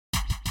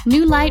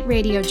New Light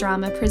Radio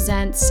Drama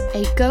presents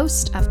A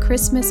Ghost of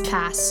Christmas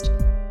Past,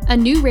 a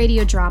new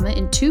radio drama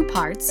in 2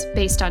 parts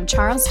based on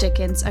Charles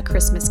Dickens' A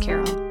Christmas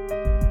Carol.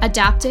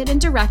 Adapted and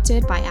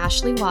directed by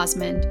Ashley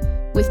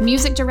Wasmond, with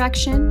music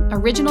direction,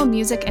 original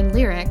music and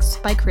lyrics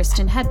by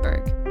Kristen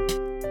Hedberg.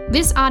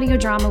 This audio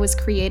drama was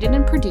created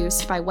and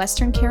produced by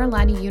Western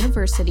Carolina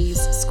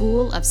University's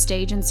School of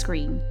Stage and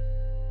Screen.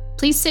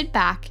 Please sit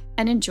back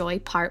and enjoy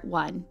Part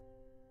 1.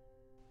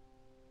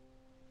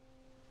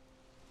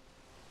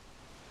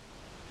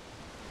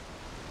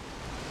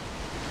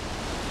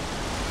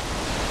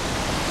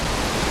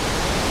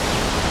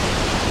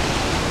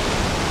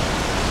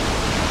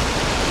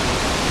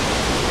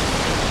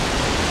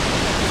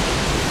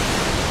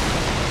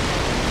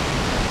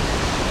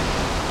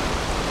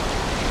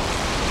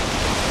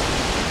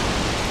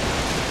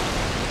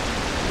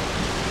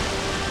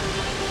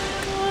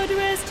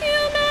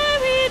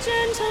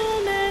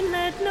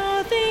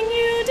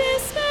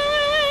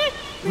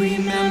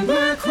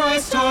 Remember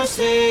Christ our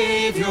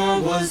Savior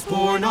was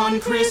born on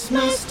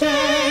Christmas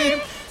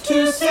Day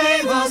to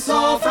save us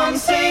all from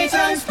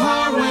Satan's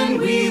power when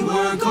we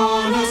were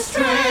gone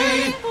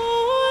astray.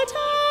 Oh,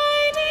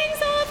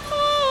 tidings of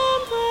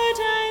comfort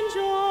and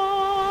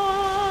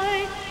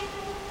joy.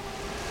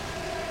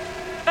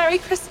 Merry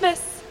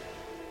Christmas.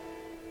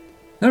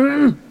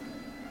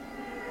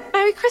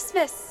 Merry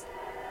Christmas,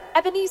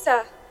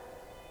 Ebenezer.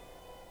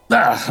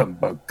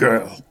 Humbug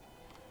girl.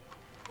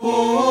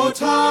 Oh,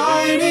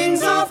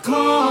 tidings of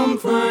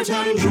comfort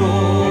and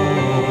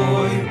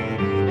joy.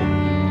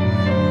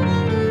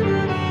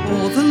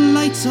 All the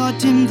lights are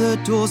dim, the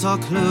doors are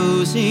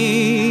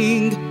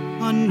closing.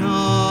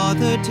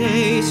 Another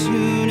day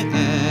soon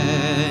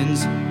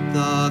ends.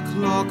 The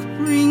clock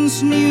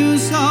brings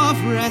news of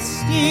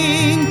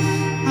resting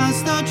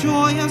as the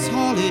joyous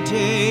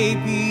holiday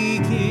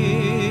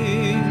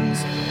begins.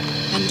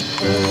 And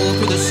all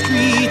through the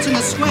streets, in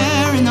the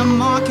square, in the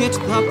market,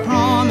 the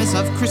promise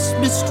of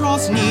Christmas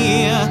draws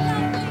near.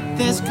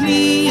 There's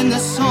glee in the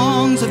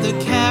songs of the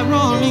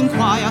caroling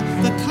choir.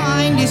 The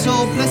kindly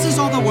soul blesses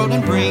all the world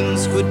and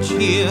brings good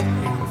cheer.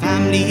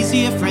 Families,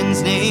 dear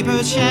friends,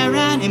 neighbors share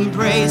and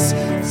embrace,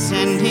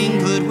 sending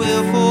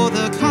goodwill for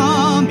the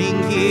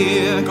coming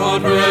year.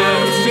 God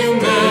bless you,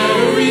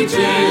 merry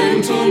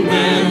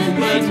gentlemen,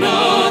 let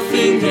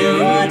nothing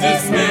you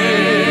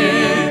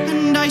dismay.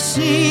 I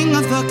sing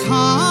of the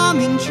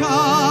coming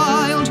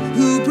child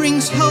who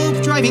brings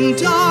hope, driving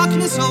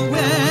darkness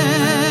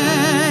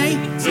away.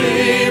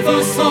 Save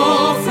us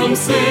all from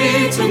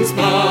Satan's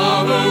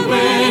power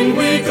when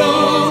we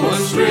go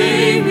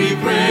astray, we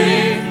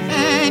pray.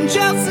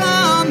 Angels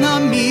on the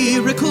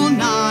miracle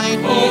night,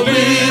 oh,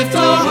 lift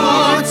our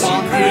hearts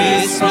on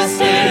Christmas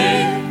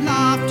Day.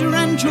 Laughter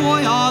and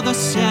joy are the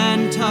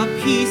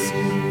centerpiece.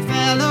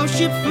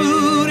 Fellowship,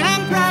 food,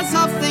 and prayers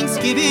of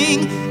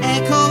thanksgiving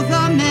echo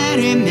the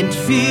merriment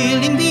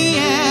filling the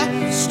air.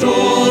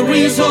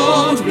 Stories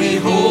old we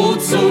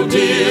hold so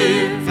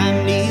dear.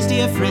 Families,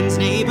 dear friends,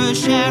 neighbors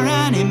share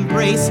and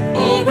embrace.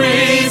 Oh,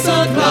 raise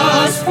a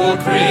glass for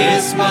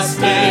Christmas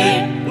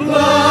Day.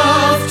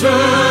 Laughter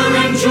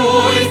and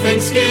joy,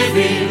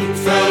 thanksgiving,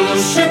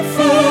 fellowship,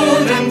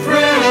 food, and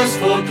prayers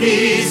for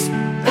peace.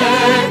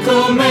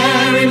 Echo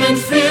merriment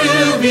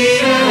fill the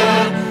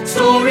air.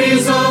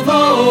 Stories of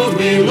old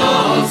we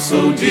love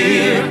so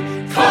dear.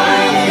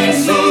 Kindly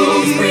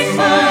souls bring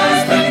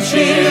mirth and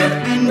cheer,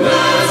 and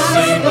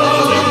blessing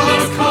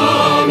God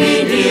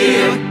coming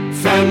near.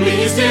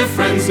 Families, dear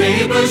friends,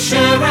 neighbors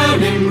share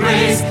and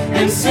embrace,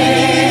 and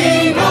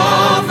sing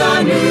of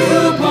the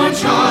newborn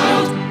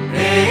child.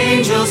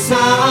 Angels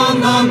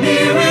sound the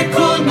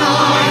miracle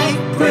night,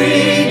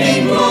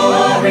 bringing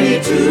glory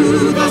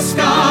to the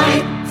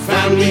sky.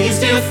 Families,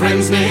 dear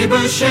friends,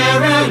 neighbors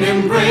share and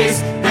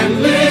embrace,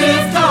 and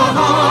lift our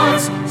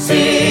hearts,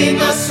 sing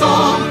a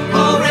song,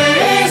 oh,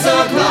 raise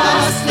a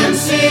glass and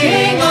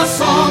sing a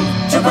song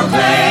to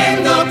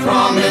proclaim the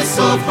promise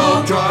of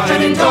hope.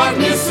 Driving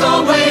darkness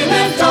away,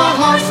 lift our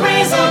hearts,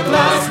 raise a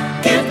glass,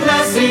 give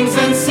blessings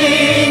and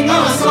sing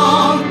a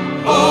song,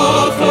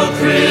 all for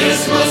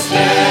Christmas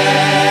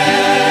Day.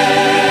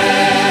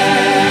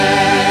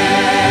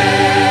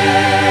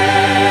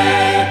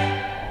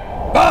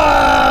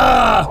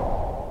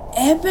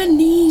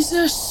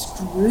 Ebenezer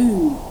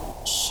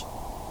Scrooge.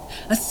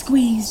 A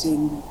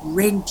squeezing,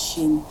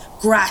 wrenching,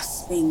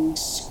 grasping,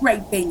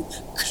 scraping,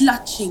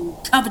 clutching,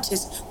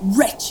 covetous,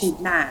 wretched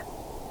man.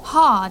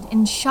 Hard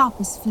and sharp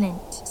as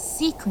flint,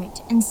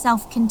 secret and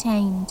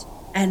self-contained.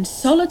 And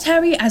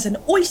solitary as an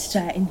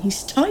oyster in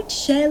his tight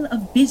shell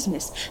of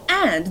business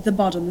and the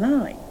bottom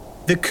line.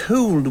 The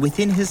cold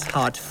within his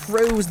heart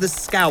froze the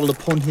scowl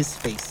upon his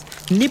face,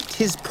 nipped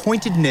his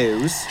pointed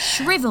nose,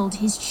 shriveled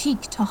his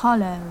cheek to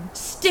hollow,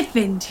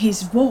 stiffened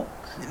his walk,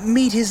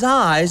 made his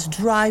eyes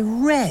dry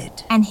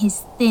red, and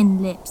his thin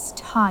lips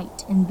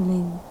tight and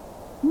blue.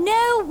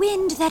 No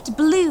wind that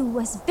blew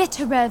was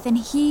bitterer than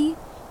he.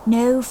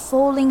 No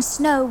falling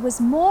snow was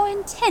more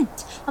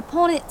intent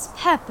upon its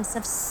purpose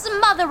of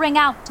smothering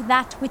out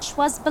that which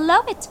was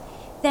below it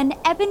than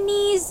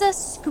Ebenezer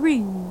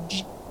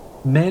Scrooge.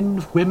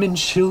 Men, women,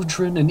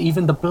 children, and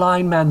even the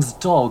blind man's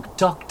dog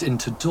ducked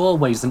into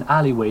doorways and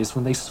alleyways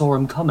when they saw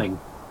him coming.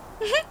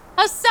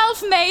 A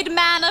self-made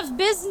man of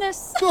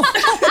business.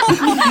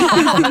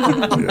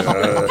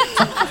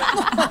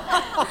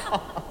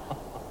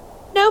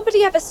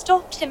 Nobody ever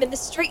stopped him in the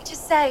street to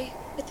say,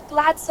 with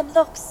gladsome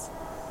looks,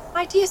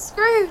 "My dear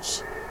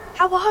Scrooge,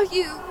 how are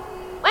you?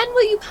 When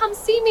will you come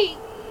see me?"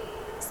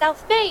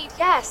 Self-made,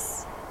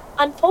 yes.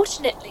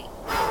 Unfortunately.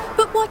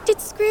 But what did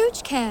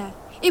Scrooge care?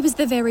 It was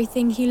the very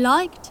thing he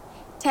liked.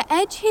 To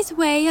edge his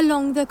way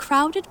along the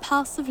crowded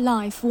paths of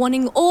life,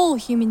 wanting all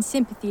human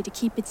sympathy to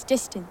keep its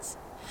distance.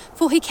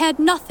 For he cared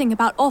nothing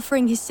about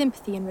offering his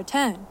sympathy in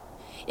return.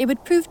 It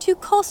would prove too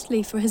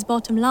costly for his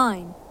bottom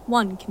line,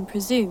 one can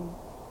presume.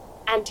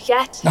 And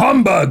yet...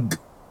 Humbug!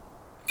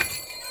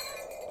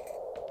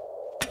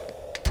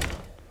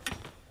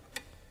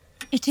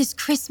 It is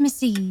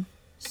Christmas Eve.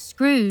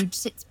 Scrooge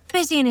sits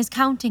busy in his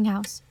counting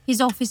house,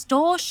 his office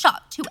door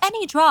shut to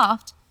any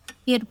draught,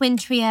 be it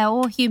wintry air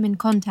or human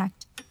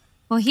contact,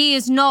 for he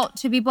is not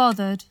to be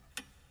bothered.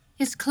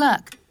 His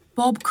clerk,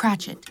 Bob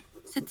Cratchit,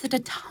 sits at a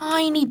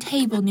tiny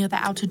table near the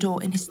outer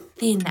door in his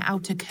thin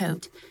outer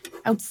coat.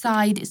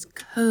 Outside is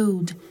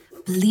cold,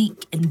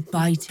 bleak and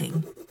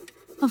biting.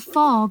 A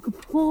fog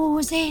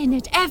pours in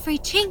at every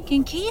chink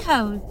and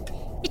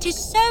keyhole. It is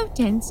so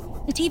dense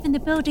that even the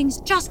buildings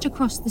just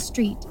across the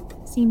street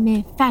seem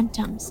mere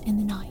phantoms in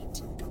the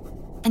night.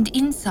 And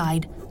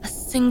inside, a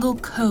single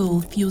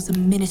coal fuels a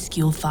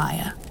minuscule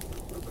fire.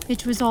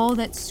 It was all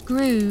that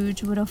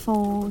Scrooge would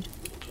afford,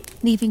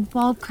 leaving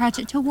Bob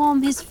Cratchit to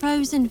warm his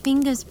frozen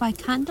fingers by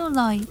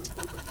candlelight.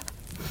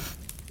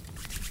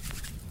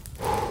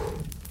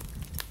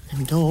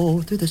 And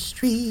all through the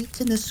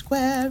streets, in the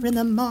square, in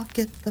the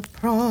market, the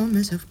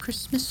promise of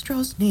Christmas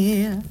draws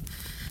near.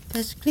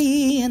 There's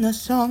glee in the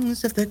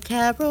songs of the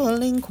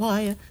caroling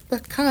choir,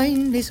 but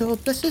kindly so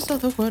blesses all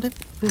the world it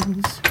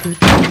brings good.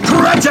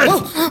 Cratchit!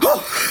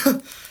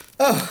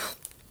 Oh.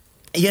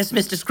 Yes,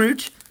 Mr.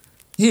 Scrooge?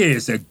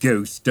 Here's a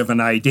ghost of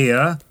an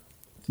idea.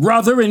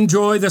 Rather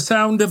enjoy the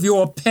sound of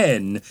your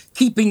pen,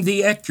 keeping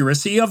the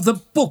accuracy of the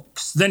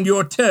books, than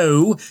your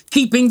toe,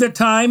 keeping the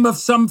time of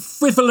some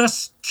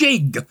frivolous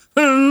jig.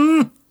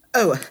 Oh,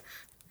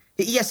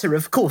 yes, sir,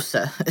 of course,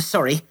 sir.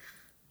 Sorry.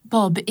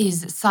 Bob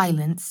is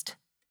silenced.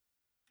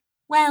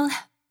 Well,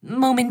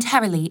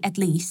 momentarily, at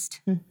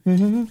least.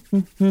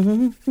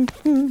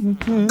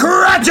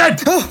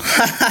 Cratchit!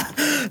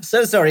 Oh,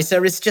 so sorry,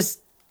 sir. It's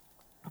just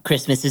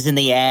Christmas is in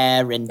the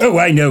air and... Oh,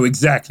 I know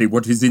exactly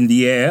what is in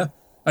the air.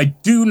 I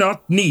do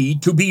not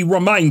need to be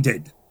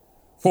reminded.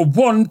 For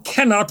one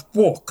cannot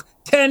walk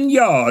 10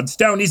 yards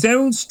down his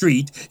own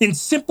street in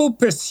simple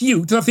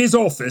pursuit of his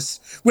office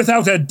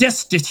without a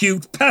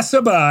destitute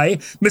passerby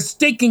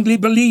mistakenly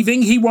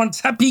believing he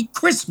wants Happy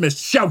Christmas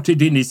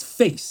shouted in his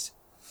face,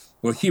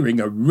 or hearing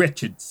a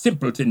wretched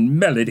simpleton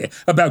melody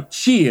about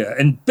cheer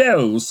and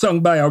bells sung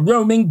by a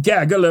roaming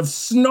gaggle of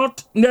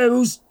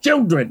snot-nosed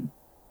children.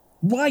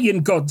 Why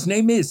in God's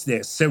name is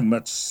there so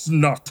much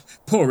snot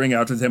pouring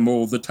out of them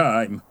all the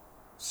time?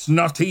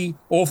 Snotty,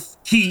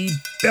 off-key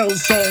bell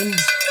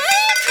songs.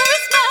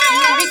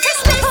 Merry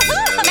Christmas!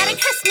 Merry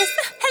Christmas!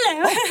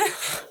 Hello!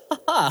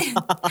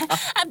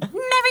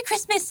 Merry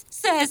Christmas,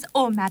 sirs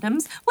or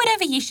madams,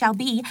 whatever ye shall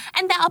be,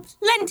 and there are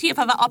plenty of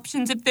other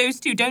options if those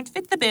two don't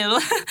fit the bill.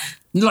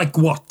 Like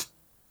what?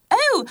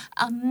 Oh,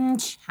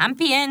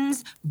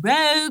 champions,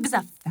 rogues,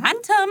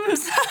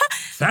 phantoms.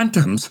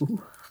 Phantoms?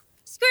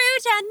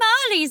 Scrooge and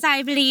Marley's,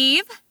 I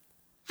believe.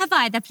 Have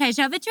I the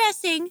pleasure of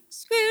addressing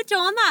Scrooge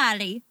or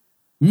Marley?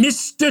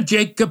 Mr.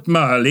 Jacob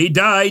Marley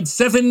died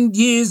 7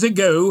 years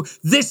ago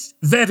this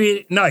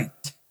very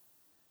night.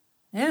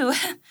 Oh,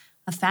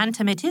 a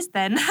phantom it is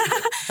then.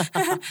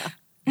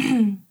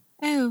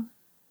 Oh,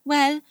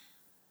 well,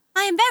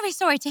 I am very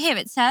sorry to hear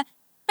it, sir,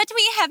 but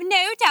we have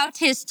no doubt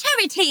his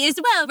charity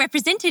is well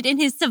represented in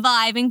his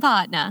surviving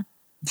partner.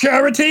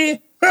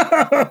 Charity?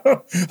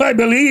 I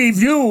believe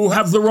you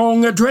have the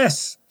wrong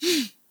address.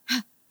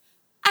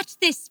 At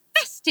this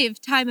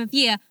festive time of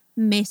year,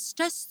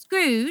 Mr.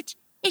 Scrooge,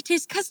 it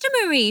is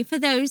customary for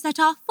those that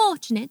are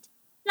fortunate,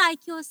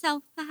 like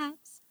yourself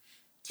perhaps,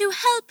 to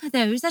help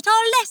those that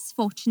are less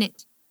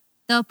fortunate,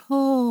 the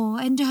poor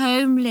and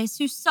homeless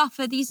who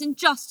suffer these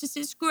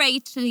injustices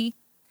greatly.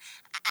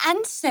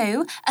 And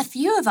so, a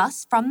few of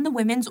us from the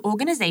women's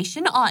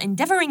organisation are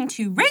endeavouring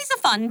to raise a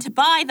fund to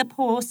buy the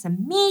poor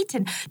some meat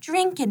and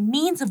drink and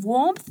means of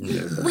warmth.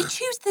 We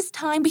choose this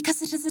time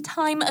because it is a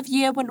time of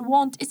year when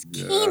want is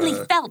keenly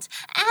felt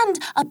and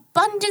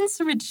abundance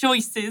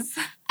rejoices.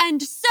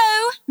 And so,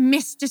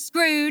 Mr.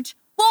 Scrooge,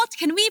 what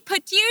can we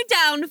put you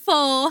down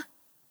for?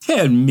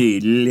 Tell me,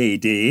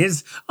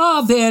 ladies,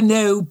 are there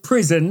no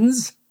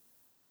prisons?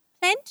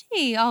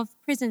 Plenty of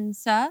prisons,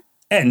 sir.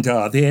 And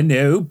are there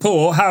no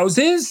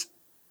poorhouses?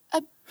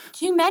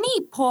 Too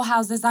many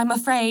poorhouses, I'm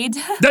afraid.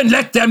 Then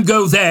let them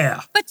go there.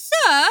 But,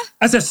 sir...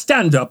 As a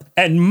stand-up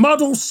and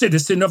model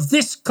citizen of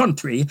this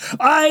country,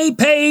 I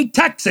pay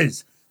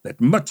taxes. that,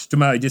 much to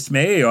my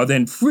dismay, are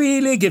then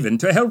freely given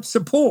to help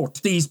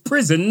support these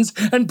prisons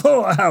and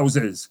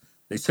poorhouses.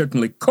 They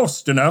certainly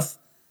cost enough,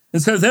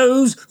 and so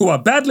those who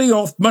are badly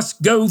off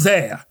must go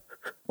there.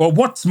 Or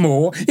what's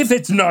more, if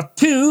it's not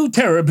too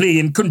terribly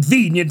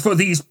inconvenient for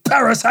these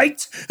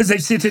parasites as they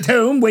sit at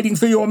home waiting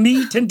for your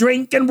meat and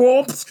drink and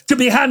warmth to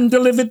be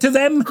hand-delivered to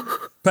them,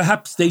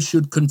 perhaps they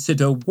should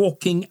consider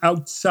walking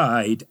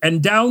outside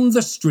and down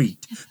the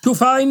street to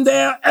find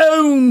their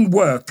own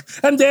work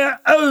and their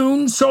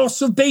own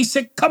source of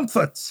basic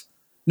comforts.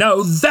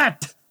 Now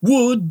that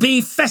would be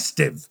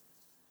festive.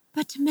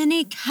 But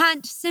many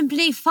can't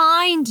simply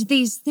find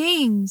these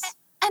things.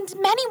 And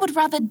many would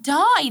rather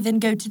die than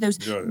go to those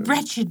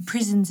wretched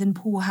prisons and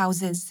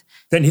poorhouses.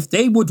 Then if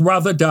they would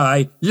rather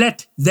die,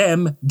 let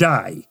them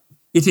die.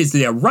 It is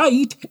their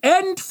right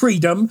and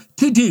freedom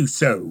to do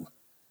so.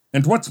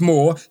 And what's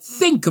more,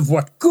 think of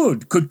what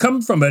good could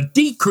come from a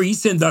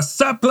decrease in the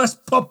surplus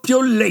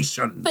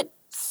population. But,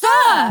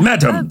 sir!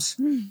 Madams,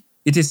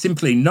 it is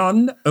simply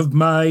none of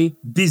my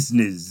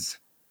business.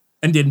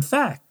 And in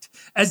fact,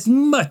 as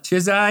much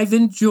as I've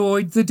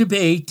enjoyed the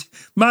debate,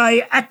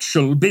 my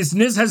actual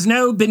business has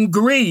now been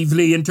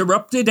gravely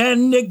interrupted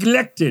and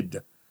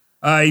neglected.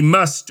 I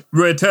must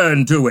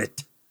return to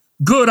it.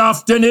 Good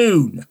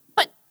afternoon.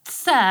 But,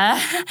 sir...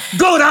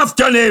 Good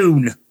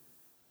afternoon!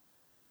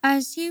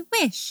 As you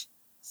wish,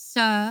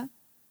 sir.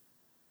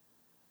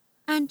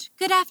 And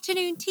good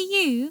afternoon to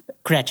you.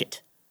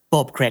 Cratchit.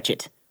 Bob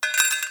Cratchit.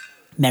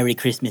 Merry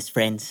Christmas,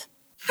 friends.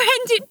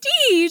 Friend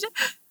indeed.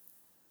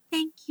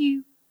 Thank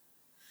you.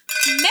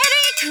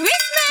 Merry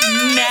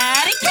Christmas!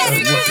 Merry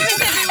Christmas, everyone!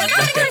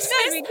 Merry Christmas!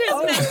 Merry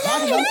Christmas!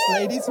 Advance,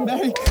 ladies,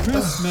 Merry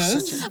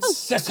Christmas!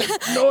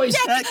 Incessant noise!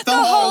 Deck the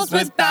halls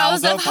with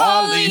boughs of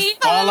holly!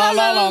 La la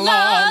la la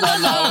la la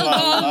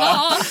la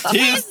la!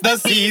 'Tis the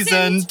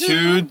season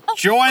to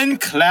join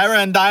Clara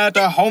and I at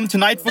our home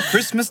tonight for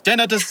Christmas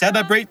dinner to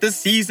celebrate the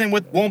season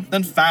with warmth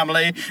and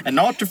family, and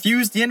not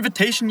refuse the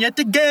invitation yet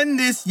again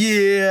this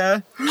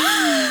year.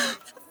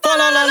 La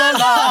la la la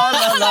la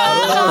la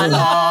la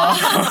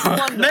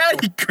la.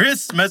 Merry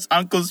Christmas,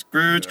 Uncle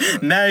Scrooge.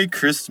 Merry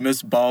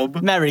Christmas,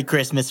 Bob. Merry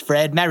Christmas,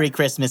 Fred. Merry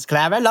Christmas,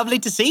 Clara. Lovely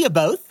to see you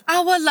both.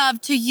 Our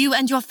love to you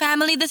and your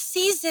family this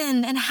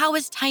season. And how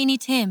is Tiny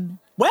Tim?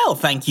 Well,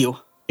 thank you.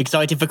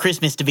 Excited for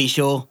Christmas, to be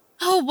sure.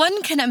 Oh,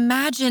 one can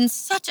imagine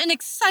such an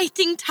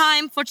exciting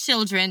time for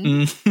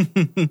children.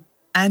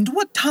 And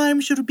what time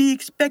should we be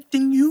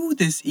expecting you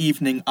this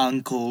evening,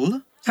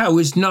 Uncle? How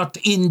is not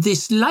in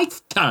this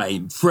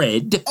lifetime,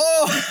 Fred?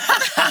 Oh,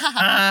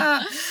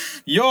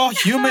 your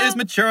humor is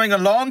maturing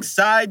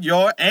alongside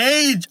your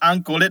age,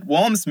 Uncle. It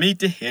warms me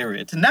to hear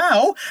it.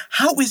 Now,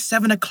 how is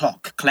 7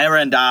 o'clock?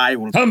 Clara and I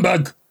will...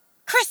 Humbug!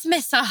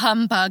 Christmas a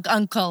humbug,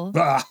 Uncle.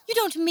 Ah. You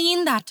don't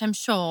mean that, I'm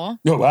sure.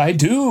 Oh, I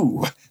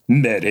do.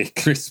 Merry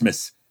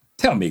Christmas.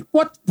 Tell me,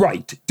 what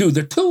right do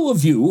the two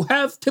of you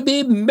have to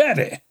be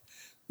merry?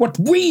 What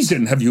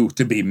reason have you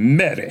to be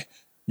merry?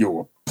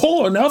 You're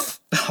poor enough.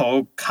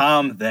 Oh,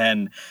 come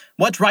then.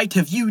 What right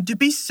have you to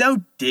be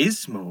so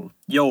dismal?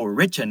 You're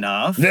rich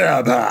enough.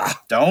 Bah.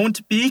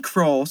 Don't be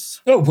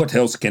cross. Oh, what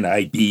else can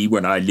I be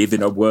when I live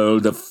in a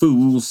world of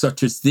fools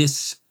such as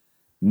this?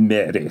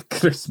 Merry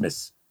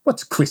Christmas.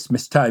 What's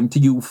Christmas time to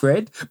you,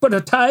 Fred, but a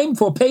time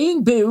for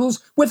paying bills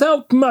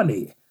without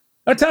money?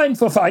 A time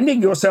for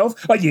finding yourself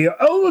a year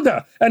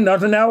older and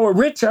not an hour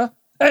richer,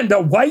 and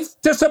a wife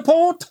to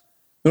support?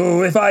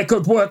 Oh, if I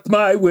could work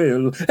my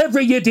will,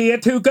 every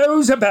idiot who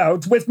goes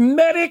about with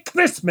Merry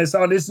Christmas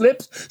on his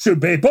lips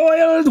should be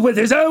boiled with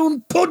his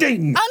own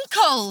pudding.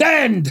 Uncle!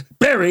 And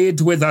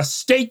buried with a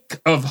stake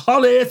of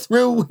holly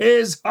through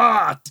his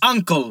heart.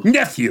 Uncle!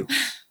 Nephew,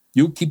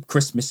 you keep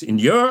Christmas in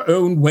your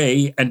own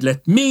way and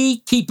let me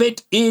keep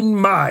it in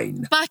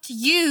mine. But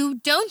you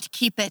don't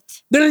keep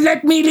it. Then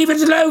let me leave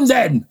it alone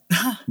then.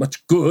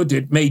 Much good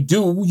it may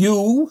do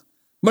you.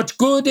 Much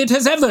good it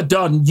has ever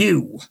done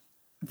you.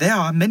 There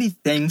are many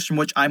things from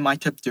which I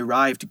might have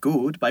derived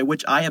good, by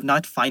which I have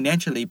not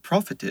financially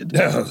profited.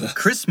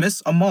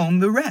 Christmas among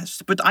the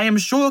rest. But I am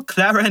sure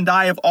Clara and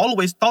I have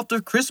always thought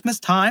of Christmas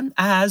time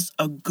as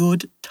a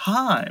good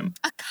time.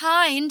 A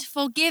kind,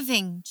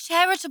 forgiving,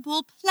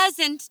 charitable,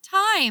 pleasant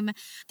time.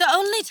 The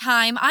only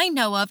time I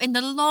know of in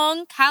the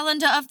long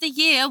calendar of the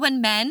year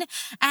when men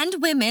and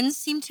women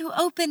seem to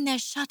open their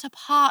shut-up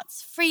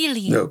hearts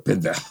freely. Open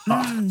their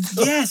hearts.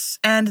 Yes,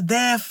 and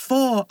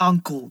therefore,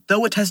 Uncle,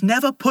 though it has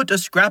never put a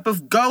scrap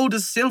of gold or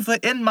silver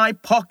in my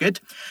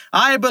pocket,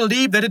 I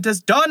believe that it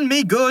has done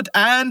me good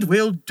and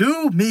will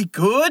do me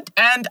good,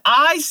 and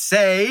I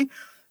say,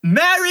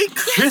 Merry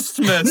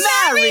Christmas!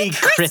 Merry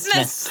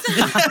Christmas!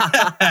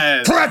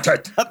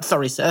 Cratchit!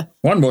 Sorry, sir.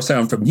 One more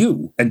sound from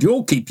you, and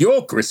you'll keep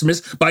your Christmas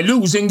by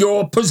losing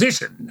your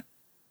position.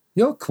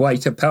 You're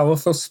quite a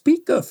powerful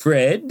speaker,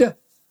 Fred.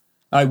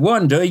 I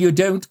wonder you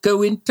don't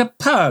go into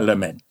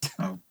Parliament.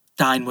 Oh,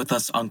 dine with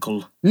us,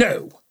 Uncle.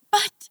 No.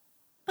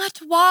 But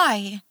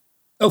why?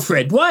 Oh,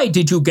 Fred, why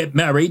did you get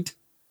married?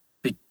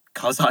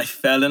 Because I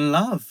fell in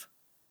love.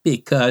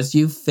 Because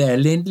you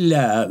fell in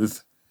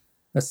love.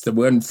 That's the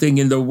one thing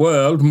in the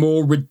world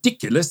more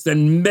ridiculous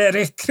than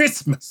Merry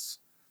Christmas.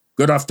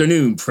 Good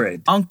afternoon,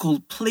 Fred. Uncle,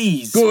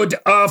 please. Good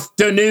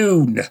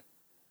afternoon.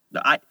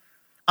 I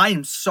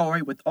am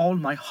sorry with all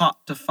my heart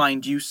to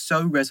find you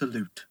so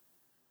resolute.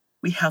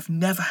 We have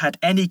never had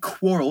any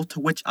quarrel to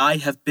which I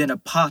have been a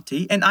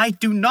party, and I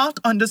do not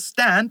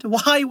understand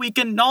why we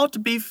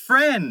cannot be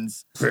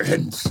friends.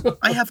 Friends?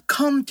 I have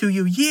come to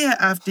you year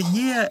after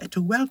year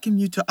to welcome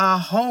you to our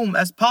home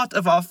as part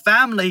of our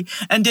family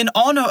and in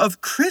honor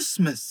of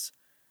Christmas,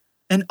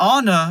 in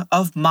honor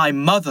of my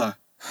mother.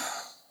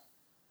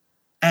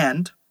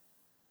 And,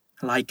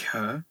 like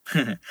her,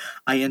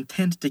 I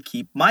intend to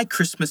keep my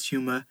Christmas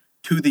humor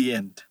to the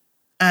end.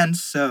 And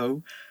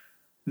so,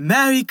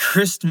 Merry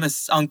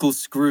Christmas, Uncle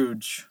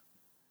Scrooge.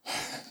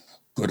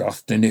 Good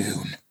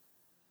afternoon.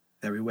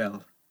 Very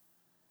well.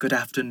 Good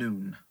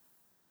afternoon.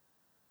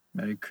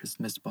 Merry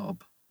Christmas,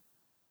 Bob.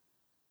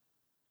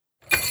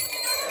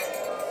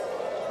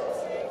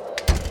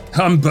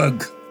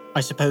 Humbug.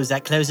 I suppose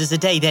that closes the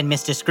day then,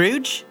 Mr.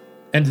 Scrooge.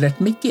 And let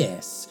me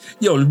guess,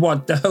 you'll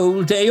want the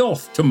whole day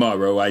off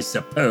tomorrow, I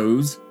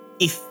suppose.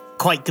 If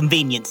quite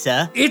convenient,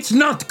 sir. It's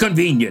not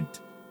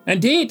convenient,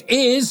 and it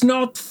is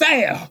not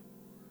fair.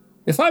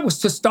 If I was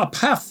to stop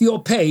half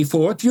your pay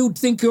for it, you'd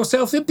think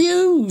yourself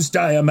abused,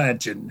 I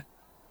imagine.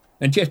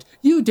 And yet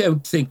you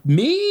don't think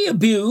me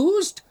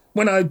abused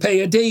when I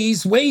pay a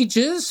day's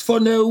wages for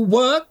no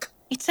work?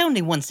 It's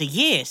only once a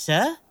year,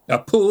 sir. A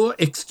poor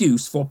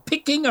excuse for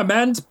picking a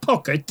man's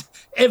pocket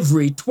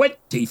every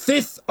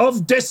 25th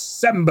of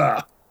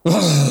December.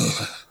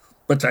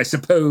 But I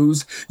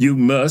suppose you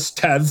must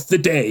have the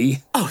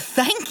day. Oh,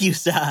 thank you,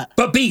 sir.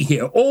 But be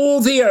here all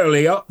the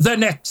earlier the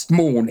next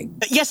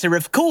morning. Yes, sir,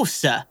 of course,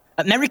 sir.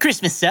 Merry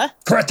Christmas, sir.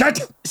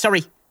 Cratchit!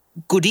 Sorry,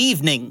 good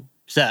evening,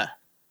 sir.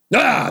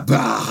 Ah,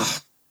 bah!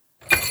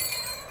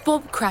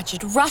 Bob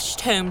Cratchit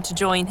rushed home to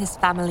join his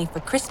family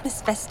for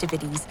Christmas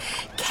festivities.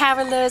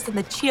 Carolers and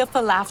the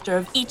cheerful laughter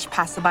of each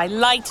passerby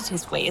lighted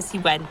his way as he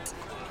went.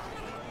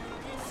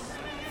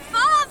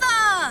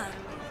 Father!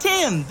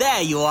 Tim,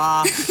 there you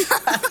are.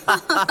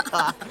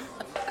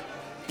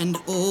 And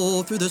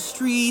all through the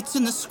streets,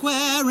 in the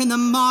square, in the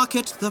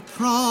market, the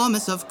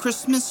promise of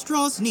Christmas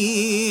draws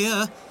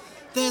near.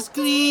 There's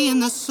glee in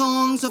the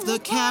songs of the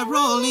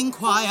caroling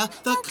choir.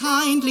 The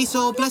kindly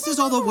soul blesses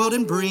all the world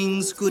and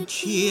brings good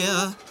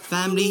cheer.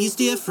 Families,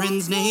 dear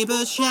friends,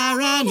 neighbors share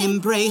and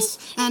embrace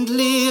and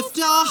lift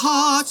our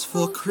hearts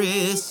for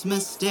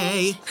Christmas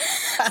Day.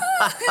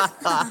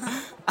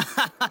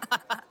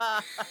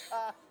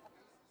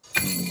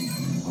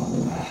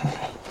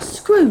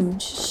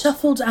 Scrooge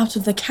shuffled out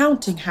of the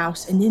counting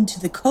house and into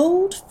the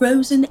cold,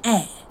 frozen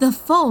air. The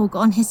fog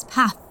on his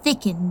path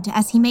thickened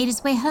as he made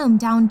his way home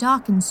down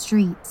darkened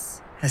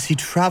streets. As he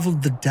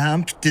travelled the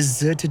damp,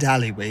 deserted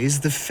alleyways,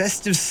 the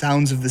festive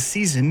sounds of the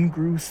season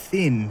grew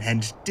thin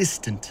and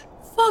distant.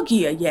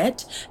 Foggier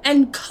yet,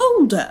 and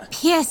colder.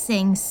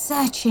 Piercing,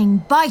 searching,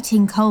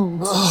 biting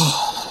cold.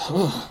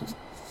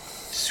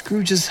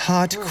 Scrooge's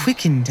heart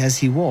quickened as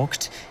he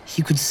walked.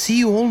 He could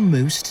see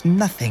almost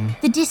nothing.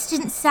 The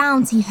distant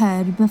sounds he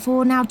heard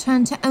before now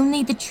turned to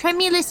only the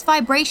tremulous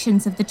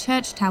vibrations of the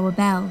church tower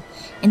bell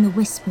in the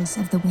whispers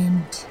of the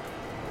wind.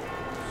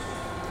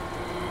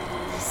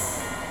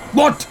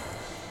 What?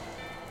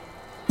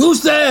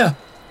 Who's there?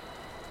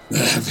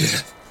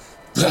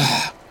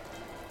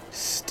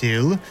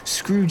 Still,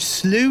 Scrooge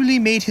slowly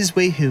made his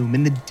way home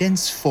in the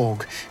dense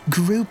fog,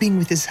 groping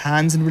with his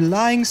hands and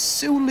relying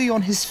solely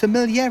on his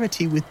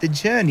familiarity with the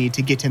journey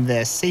to get him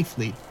there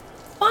safely.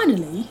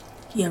 Finally,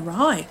 he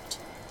arrived.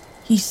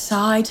 He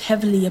sighed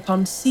heavily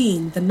upon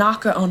seeing the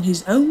knocker on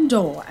his own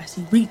door as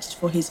he reached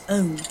for his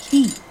own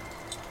key.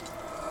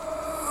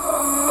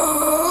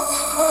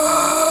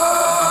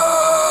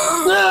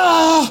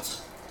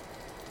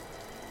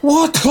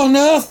 What on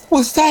earth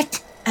was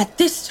that? At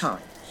this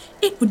time,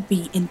 it would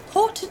be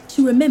important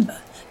to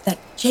remember that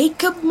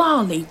Jacob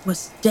Marley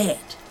was dead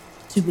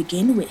to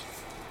begin with.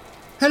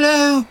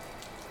 Hello?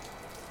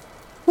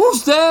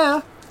 Who's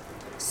there?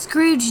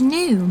 Scrooge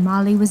knew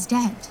Marley was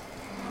dead.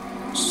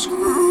 Scrooge?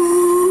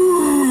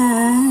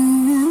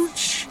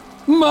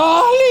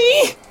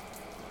 Marley?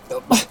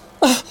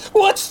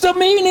 What's the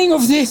meaning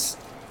of this?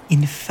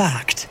 In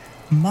fact,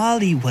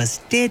 Marley was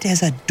dead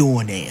as a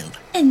doornail.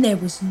 And there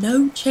was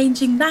no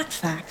changing that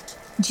fact.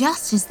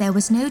 Just as there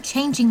was no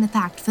changing the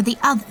fact for the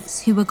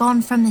others who were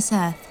gone from this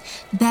earth,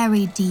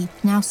 buried deep,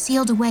 now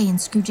sealed away in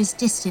Scrooge's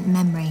distant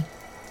memory.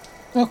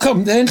 Oh,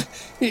 come then.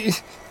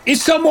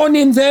 Is someone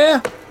in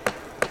there?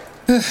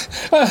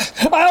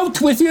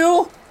 Out with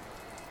you!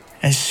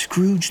 As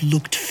Scrooge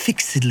looked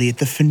fixedly at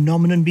the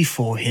phenomenon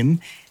before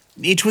him,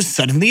 it was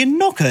suddenly a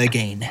knocker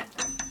again.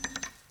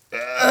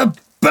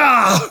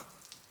 Bah!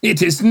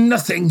 It is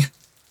nothing.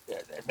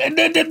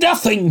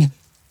 Nothing.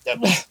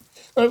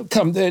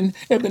 Come then,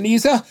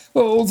 Ebenezer.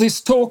 All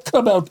this talk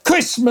about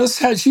Christmas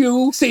has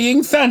you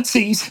seeing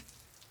fancies.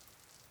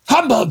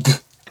 Humbug!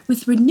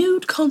 With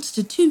renewed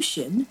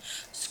constitution,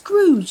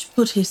 Scrooge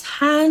put his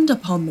hand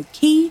upon the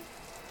key,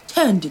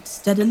 turned it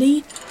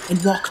steadily,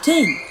 and walked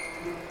in.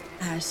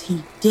 As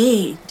he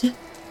did...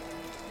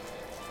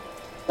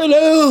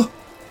 Hello?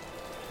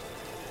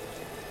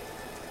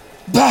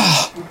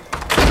 Bah!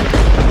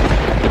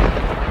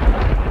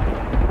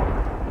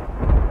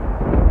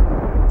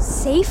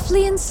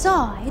 Safely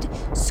inside,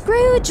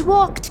 Scrooge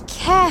walked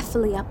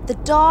carefully up the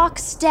dark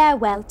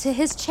stairwell to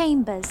his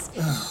chambers,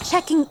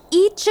 checking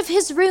each of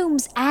his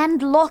rooms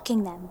and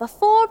locking them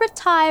before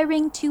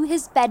retiring to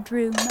his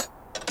bedroom.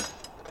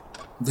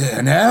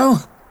 There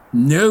now,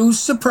 no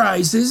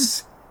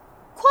surprises.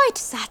 Quite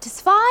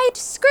satisfied,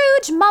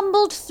 Scrooge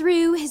mumbled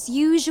through his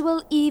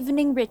usual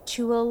evening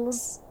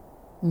rituals.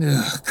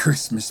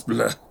 Christmas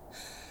blur.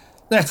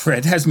 That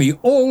Fred has me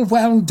all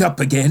wound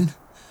up again.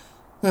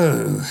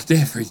 Oh,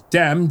 every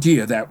damn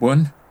dear, that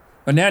one.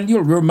 An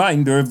annual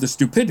reminder of the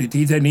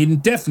stupidity that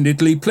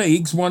indefinitely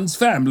plagues one's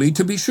family,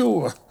 to be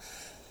sure.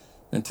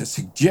 And to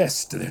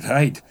suggest that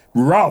I'd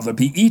rather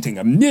be eating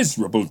a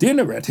miserable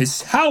dinner at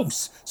his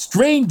house,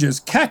 strangers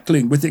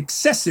cackling with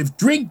excessive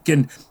drink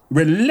and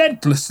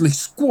relentlessly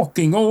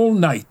squawking all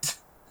night.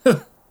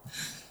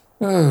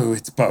 Oh,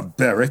 it's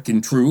barbaric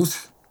in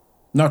truth.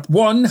 Not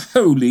one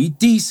wholly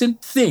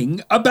decent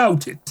thing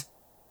about it.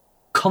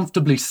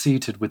 Comfortably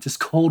seated with his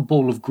cold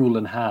bowl of gruel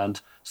in hand,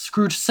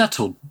 Scrooge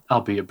settled,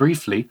 albeit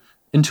briefly,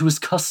 into his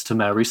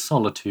customary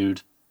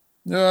solitude.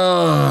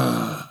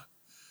 Ah,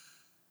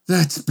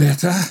 that's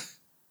better.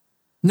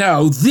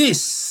 Now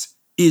this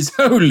is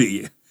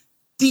wholly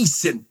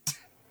decent.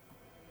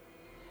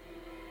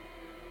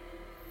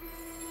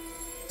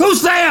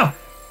 Who's there?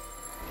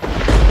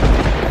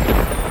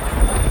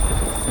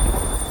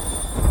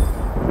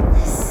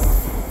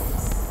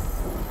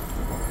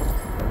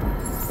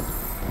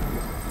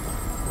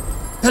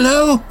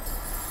 Hello?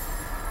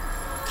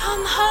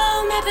 Come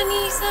home,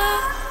 Ebenezer.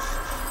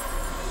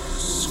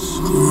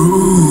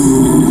 Scrooge.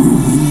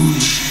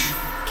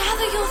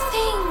 Gather your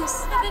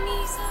things,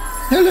 Ebenezer.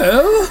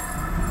 Hello?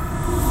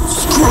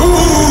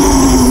 Scrooge!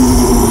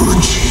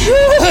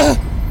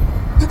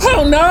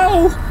 Oh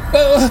no!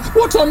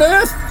 What on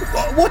earth?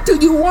 What do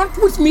you want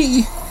with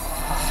me?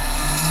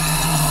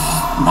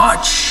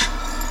 Much.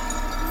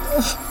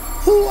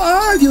 Who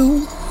are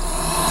you?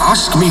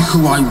 Ask me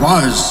who I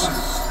was.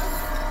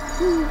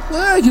 Who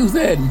are you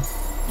then?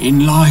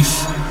 In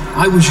life,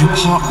 I was your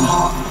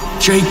partner,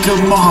 Jacob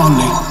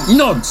Marley.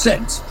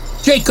 Nonsense!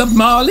 Jacob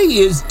Marley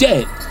is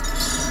dead.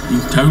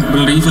 You don't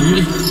believe in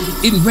me?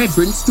 In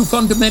reverence to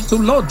fundamental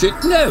logic,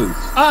 no,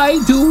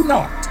 I do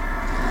not.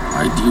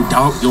 Why do you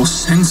doubt your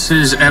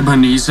senses,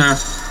 Ebenezer?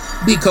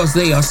 Because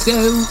they are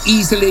so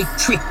easily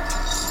tricked.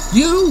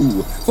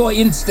 You, for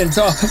instance,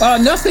 are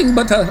nothing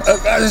but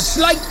a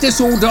slight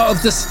disorder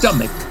of the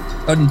stomach,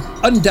 an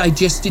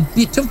undigested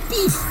bit of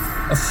beef,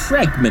 a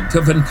fragment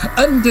of an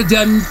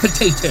underdone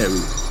potato.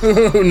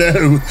 Oh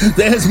no,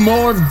 there's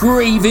more of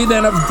gravy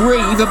than of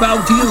grave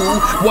about you,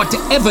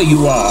 whatever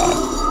you are.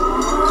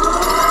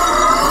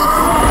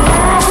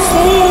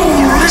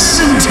 Fool,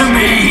 listen to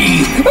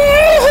me!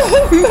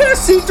 Oh,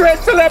 mercy,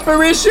 dreadful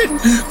apparition!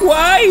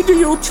 Why do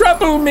you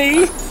trouble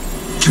me?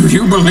 Do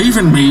you believe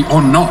in me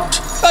or not?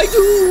 I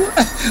do,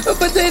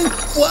 but then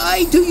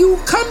why do you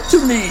come to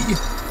me?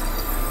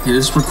 It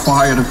is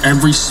required of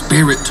every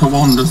spirit to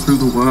wander through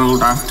the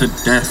world after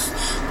death,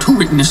 to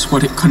witness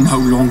what it can no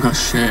longer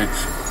share,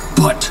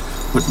 but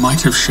what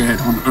might have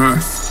shared on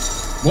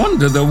earth.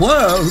 Wander the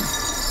world?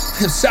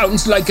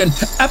 Sounds like an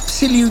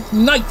absolute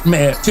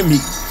nightmare to me.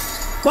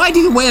 Why do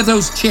you wear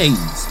those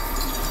chains?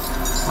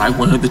 I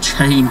wear the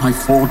chain I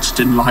forged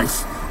in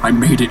life. I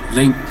made it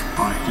link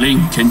by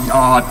link and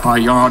yard by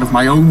yard of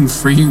my own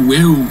free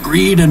will,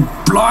 greed and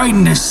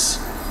blindness.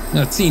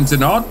 That seems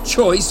an odd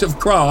choice of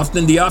craft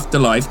in the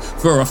afterlife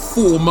for a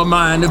former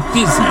man of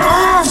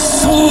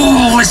business.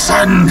 Fool,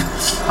 listen!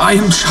 I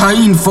am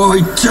chained for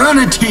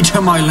eternity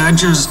to my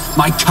ledgers,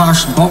 my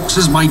cash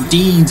boxes, my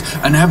deeds,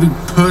 and heavy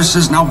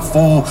purses now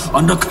fall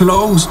under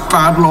closed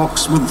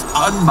padlocks with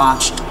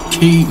unmatched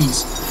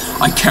keys.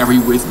 I carry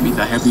with me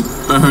the heavy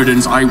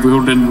burdens I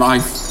wield in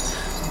life.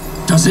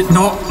 Does it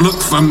not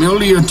look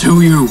familiar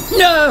to you?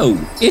 No,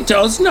 it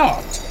does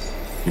not.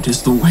 It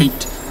is the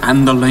weight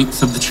and the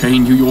length of the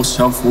chain you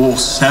yourself wore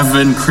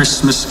 7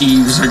 Christmas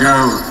Eves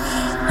ago,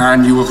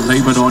 and you have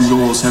labored on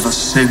yours ever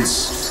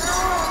since.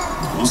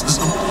 Yours is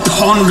a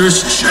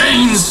ponderous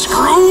chain,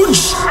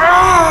 Scrooge!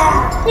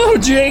 Oh,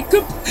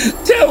 Jacob,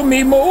 tell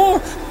me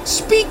more.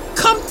 Speak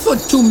comfort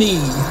to me.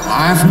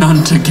 I have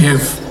none to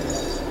give,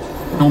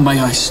 nor may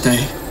I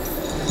stay.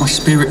 My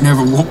spirit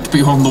never walked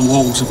beyond the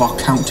walls of our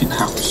counting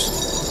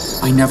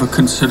house. I never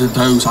considered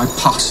those I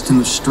passed in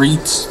the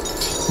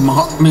streets.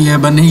 Mark me,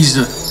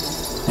 Ebenezer.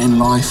 In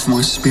life,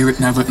 my spirit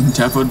never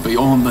endeavoured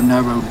beyond the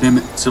narrow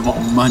limits of our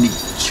money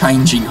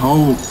changing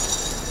hold.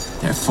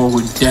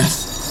 Therefore, in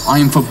death, I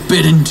am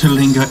forbidden to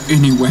linger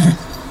anywhere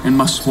and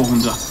must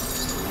wander.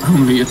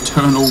 Only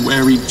eternal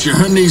weary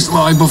journeys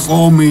lie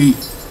before me.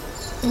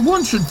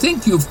 One should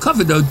think you've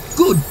covered a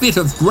good bit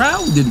of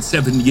ground in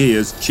 7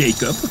 years,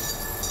 Jacob.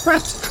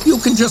 Perhaps you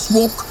can just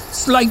walk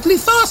slightly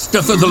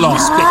faster for the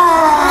last bit.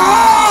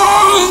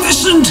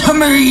 Listen to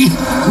me!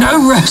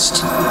 No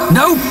rest,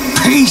 no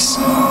peace,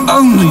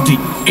 only the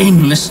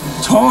endless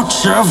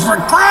torture of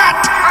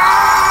regret.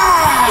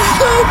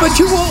 Oh, but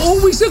you were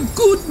always a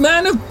good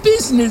man of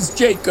business,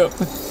 Jacob.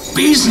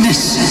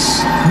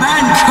 Business.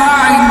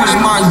 Mankind was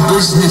my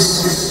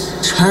business.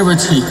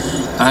 Charity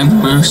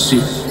and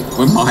mercy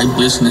were my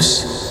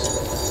business.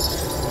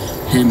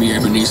 Hear me,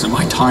 Ebenezer,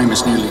 my time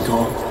is nearly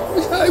gone.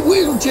 I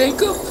will,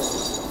 Jacob.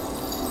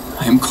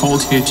 I am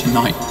called here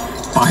tonight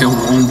by a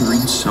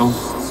wandering soul.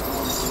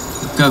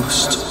 A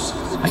ghost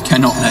I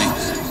cannot name.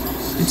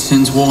 It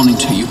sends warning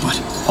to you,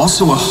 but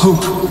also a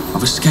hope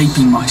of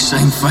escaping my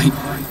same fate.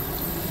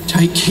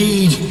 Take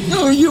heed.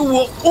 Oh, you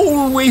were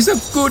always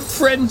a good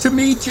friend to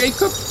me,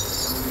 Jacob.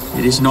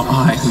 It is not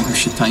I who you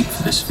should thank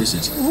for this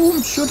visit.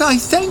 Whom should I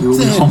thank, You will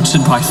be then?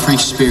 haunted by free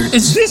spirits.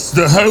 Is this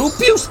the hope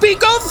you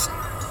speak of?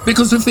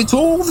 Because if it's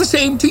all the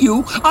same to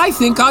you, I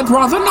think I'd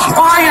rather not.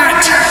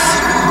 Quiet!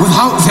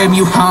 Without them,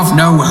 you have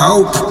no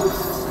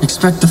hope.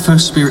 Expect the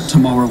first spirit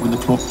tomorrow when the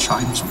clock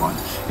chimes 1.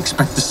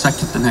 Expect the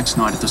second the next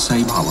night at the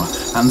same hour,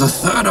 and the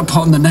third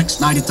upon the next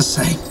night at the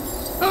same.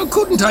 Oh,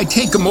 couldn't I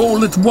take them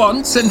all at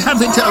once and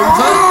have it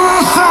over?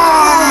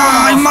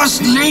 I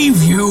must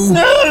leave you.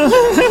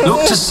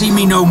 Look to see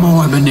me no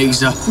more,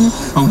 Ebenezer.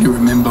 Only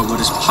remember what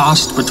has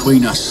passed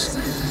between us,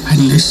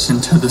 and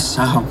listen to the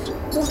sound.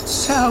 What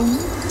sound,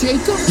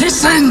 Jacob?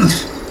 Listen!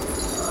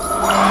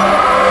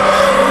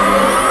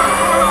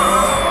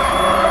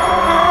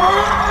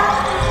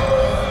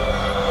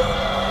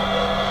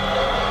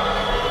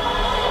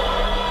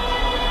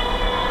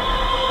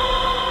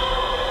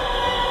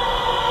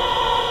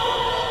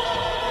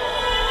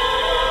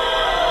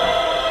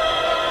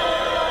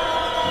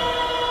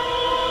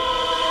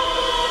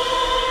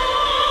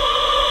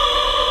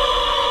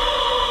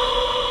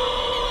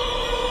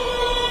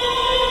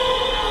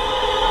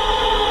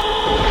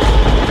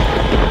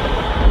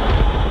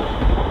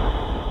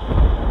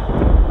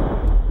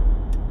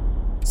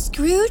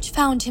 Scrooge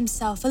found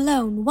himself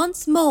alone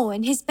once more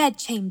in his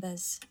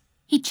bedchambers.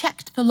 He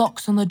checked the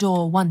locks on the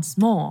door once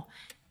more.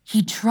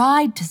 He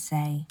tried to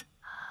say,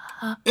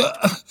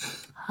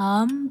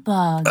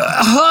 humbug,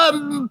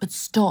 but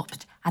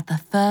stopped at the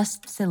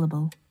first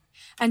syllable.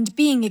 And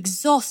being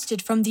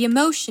exhausted from the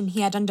emotion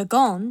he had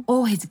undergone,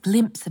 or his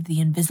glimpse of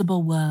the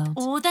invisible world,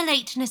 Or the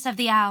lateness of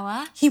the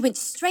hour. he went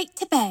straight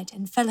to bed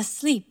and fell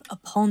asleep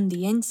upon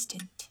the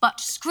instant. But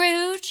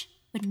Scrooge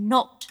would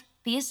not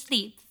be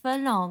asleep for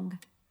long.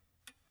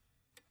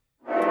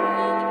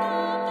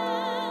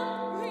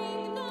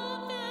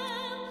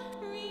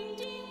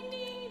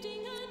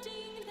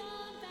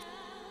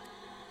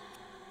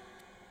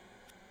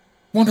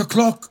 One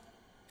o'clock.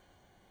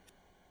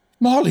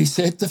 Marley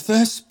said the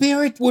first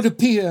spirit would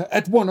appear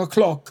at 1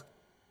 o'clock.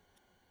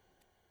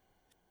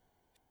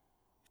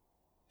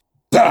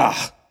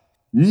 Bah!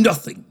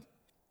 Nothing.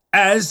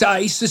 As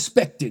I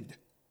suspected.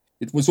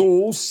 It was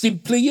all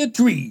simply a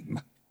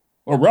dream.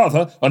 Or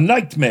rather, a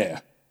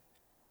nightmare.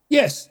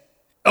 Yes,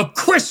 a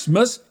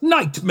Christmas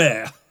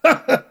nightmare.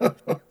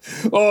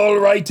 All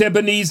right,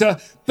 Ebenezer.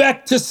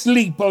 Back to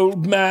sleep,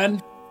 old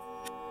man.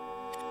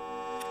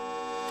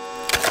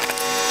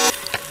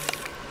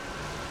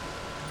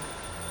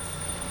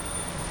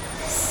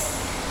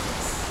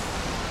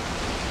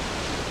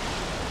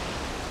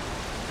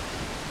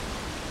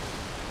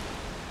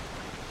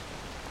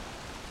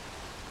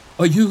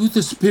 Are you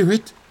the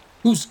spirit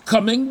whose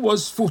coming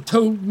was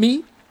foretold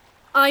me?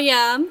 I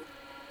am.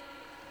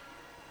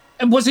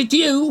 And was it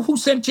you who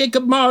sent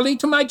Jacob Marley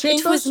to my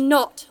chambers? It was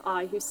not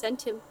I who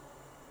sent him.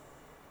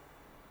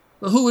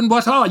 Who and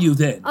what are you,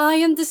 then? I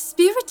am the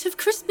spirit of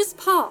Christmas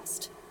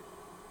past.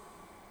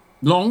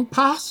 Long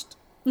past?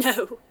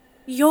 No,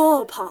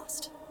 your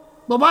past.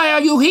 Well, why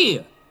are you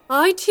here?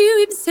 I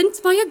too am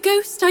sent by a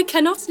ghost I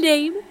cannot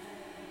name.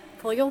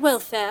 For your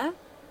welfare.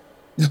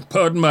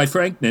 Pardon my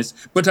frankness,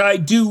 but I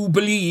do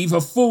believe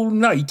a full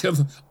night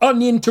of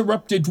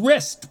uninterrupted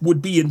rest would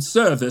be in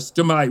service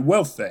to my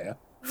welfare.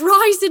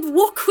 Rise and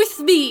walk with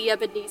me,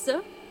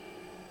 Ebenezer.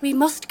 We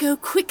must go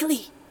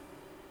quickly.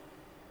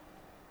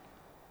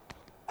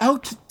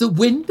 Out the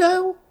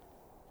window?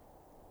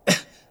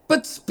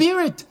 But,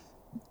 Spirit,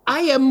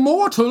 I am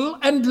mortal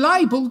and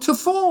liable to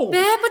fall.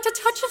 Bear but a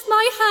touch of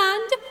my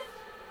hand.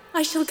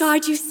 I shall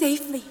guide you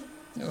safely.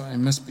 Oh, I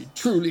must be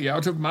truly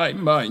out of my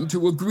mind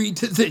to agree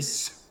to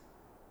this.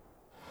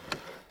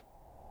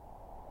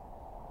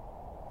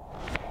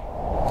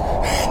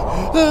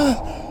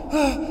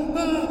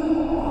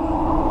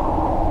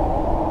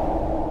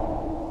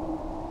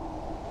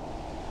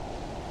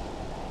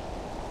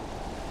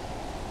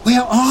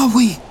 Where are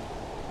we?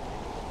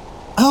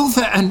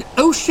 Over an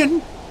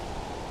ocean?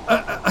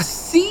 A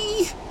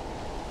sea?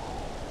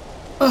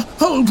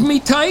 Hold me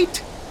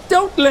tight.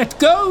 Don't let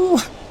go.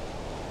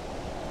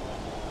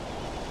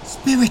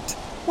 Spirit,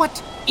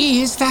 what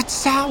is that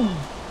sound?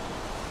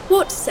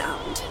 What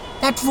sound?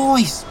 That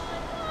voice.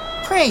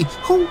 Pray,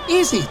 who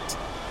is it?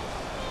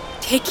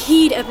 Take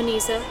heed,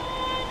 Ebenezer.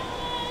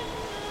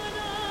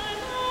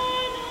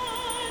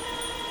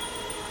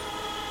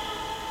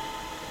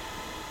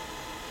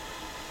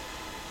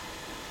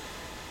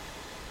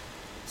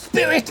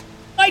 Spirit,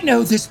 I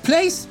know this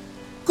place.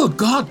 Good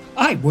God,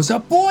 I was a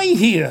boy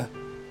here.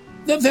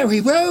 The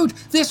very road,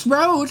 this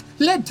road,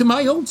 led to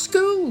my old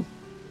school.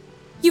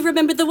 You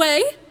remember the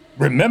way?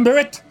 Remember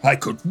it? I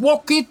could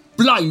walk it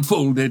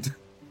blindfolded.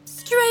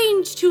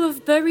 Strange to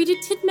have buried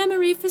it in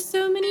memory for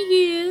so many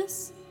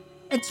years.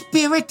 And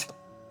Spirit,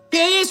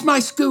 here is my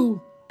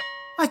school.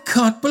 I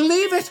can't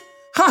believe it.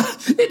 Ha!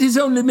 It is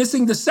only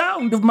missing the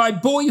sound of my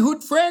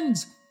boyhood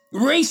friends,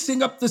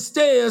 racing up the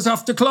stairs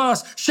after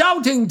class,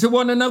 shouting to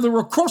one another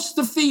across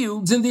the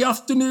fields in the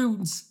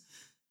afternoons.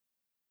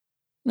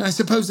 I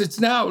suppose it's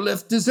now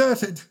left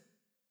deserted.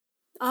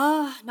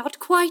 Ah, not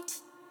quite.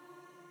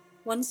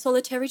 One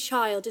solitary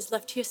child is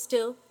left here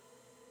still.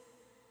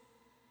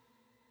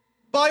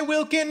 Bye,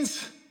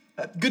 Wilkins.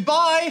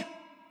 Goodbye.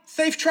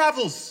 Safe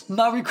travels.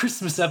 Merry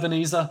Christmas,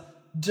 Ebenezer.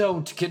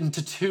 Don't get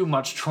into too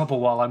much trouble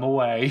while I'm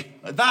away.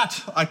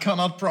 That I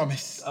cannot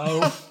promise.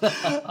 Oh.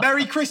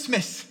 Merry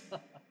Christmas.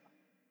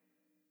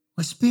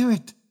 My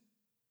Spirit.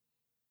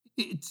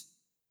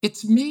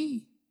 It's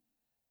me.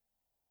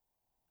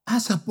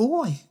 As a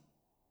boy.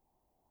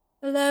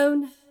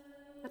 Alone.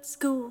 At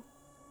school.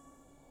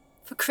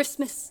 For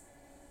Christmas.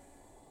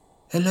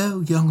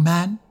 Hello, young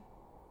man.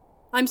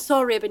 I'm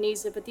sorry,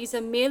 Ebenezer, but these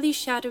are merely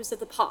shadows of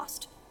the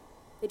past.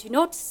 They do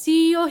not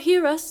see or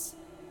hear us.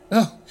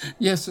 Oh,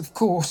 yes, of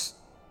course.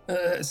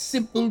 A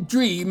simple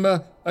dream,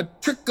 a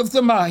trick of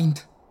the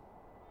mind.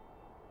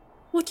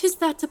 What is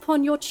that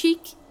upon your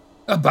cheek?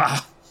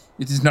 Bah,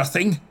 it is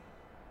nothing.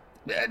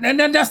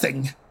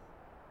 Nothing.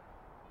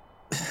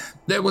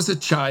 There was a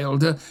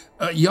child,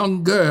 a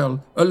young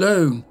girl,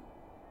 alone,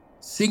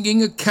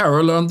 singing a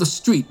carol on the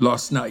street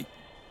last night.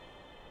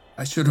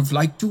 I should have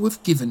liked to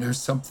have given her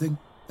something,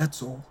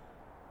 that's all.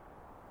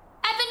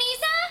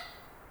 Ebenezer?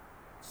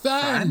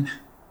 Fan!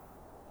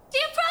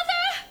 Dear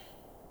brother!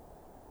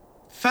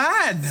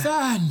 Fan!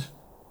 Fan!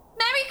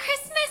 Merry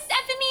Christmas,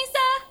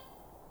 Ebenezer!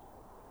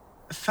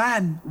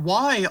 Fan,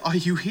 why are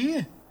you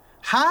here?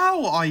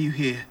 How are you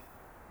here?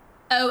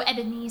 Oh,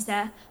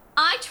 Ebenezer,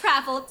 I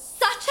travelled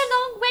such a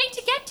long way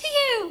to get to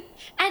you.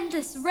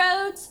 Endless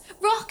roads,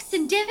 rocks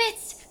and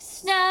divots,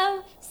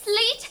 snow,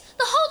 sleet,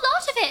 the whole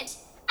lot of it.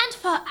 And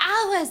for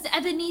hours,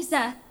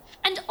 Ebenezer.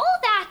 And all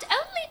that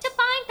only to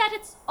find that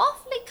it's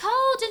awfully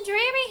cold and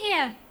dreary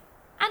here.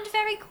 And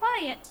very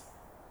quiet.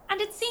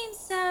 And it seems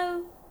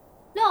so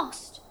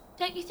lost,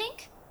 don't you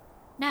think?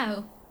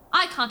 No,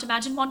 I can't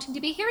imagine wanting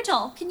to be here at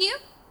all, can you?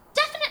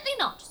 Definitely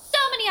not. So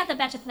many other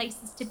better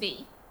places to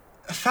be.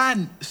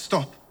 Fan,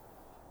 stop.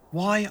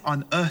 Why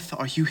on earth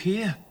are you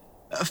here?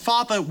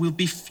 Father will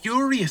be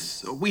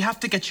furious. We have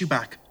to get you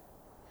back.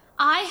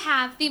 I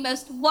have the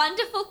most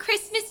wonderful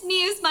Christmas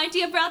news, my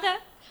dear brother.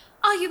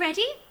 Are you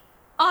ready?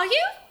 Are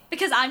you?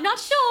 Because I'm not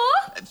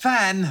sure.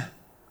 Fan.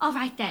 All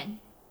right then.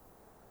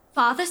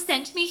 Father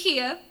sent me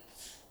here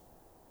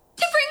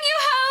to bring you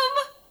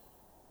home.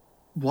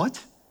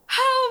 What?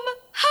 Home,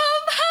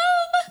 home,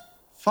 home.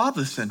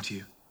 Father sent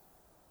you?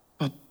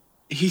 But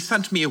he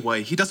sent me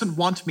away. He doesn't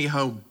want me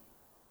home.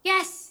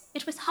 Yes,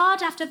 it was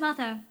hard after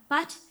Mother,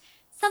 but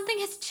something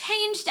has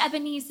changed,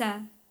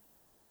 Ebenezer.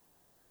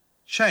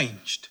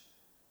 Changed?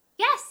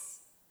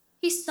 Yes.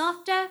 He's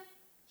softer.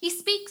 He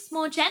speaks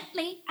more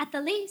gently, at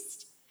the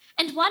least.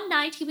 And one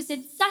night he was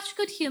in such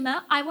good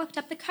humor, I worked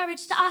up the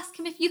courage to ask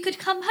him if you could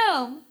come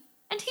home.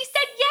 And he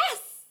said yes.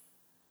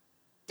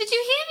 Did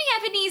you hear me,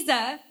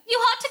 Ebenezer? You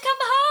ought to come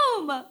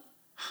home.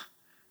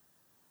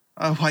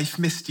 Oh, I've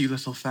missed you,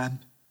 little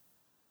Fan.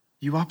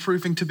 You are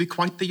proving to be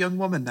quite the young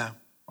woman now,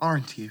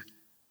 aren't you?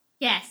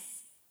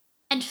 Yes.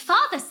 And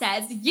Father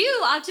says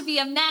you are to be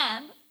a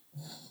man.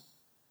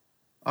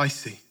 I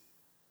see.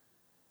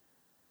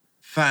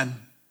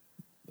 Fan,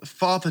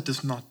 Father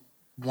does not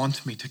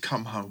want me to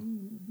come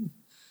home.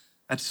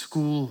 At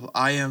school,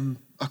 I am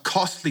a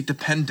costly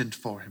dependent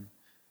for him.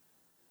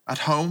 At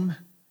home,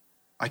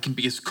 I can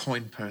be his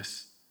coin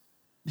purse.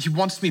 He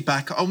wants me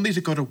back only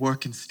to go to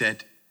work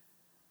instead.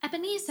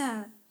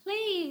 Ebenezer,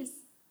 please.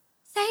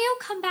 Say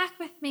you'll come back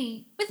with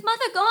me. With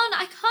Mother gone,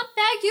 I can't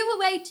bear you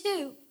away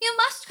too. You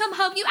must come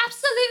home. You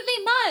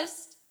absolutely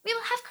must. We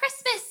will have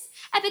Christmas,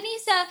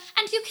 Ebenezer,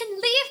 and you can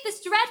leave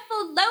this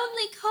dreadful,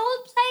 lonely,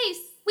 cold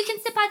place. We can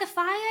sit by the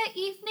fire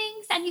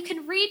evenings, and you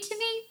can read to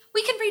me.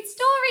 We can read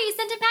stories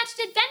and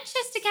imagine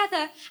adventures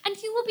together,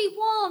 and you will be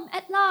warm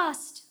at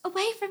last,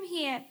 away from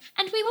here,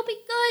 and we will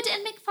be good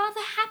and make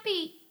Father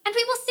happy, and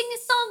we will sing a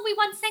song we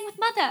once sang with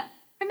Mother.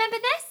 Remember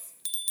this?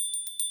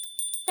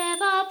 There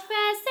are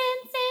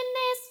presents in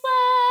this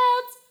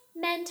world,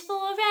 meant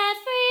for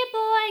every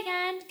boy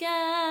and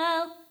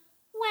girl.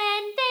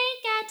 When they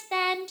get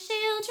them,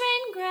 children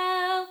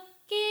grow,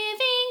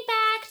 giving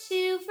back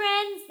to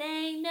friends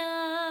they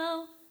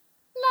know.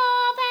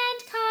 Love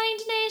and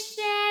kindness,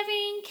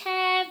 sharing,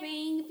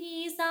 caring,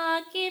 these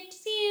are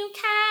gifts you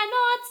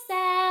cannot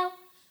sell.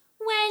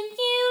 When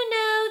you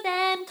know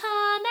them,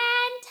 come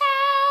and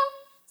tell.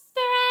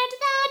 Spread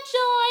the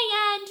joy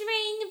and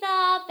ring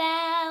the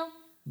bell.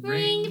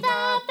 Ring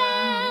the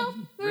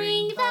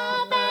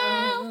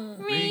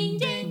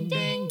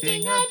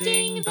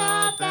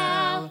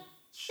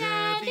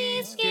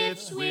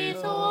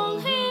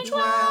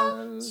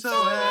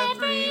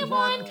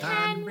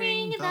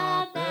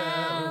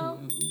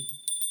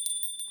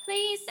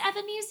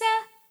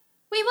Ebenezer.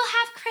 We will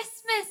have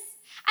Christmas,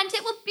 and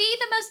it will be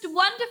the most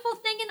wonderful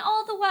thing in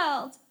all the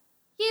world.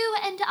 You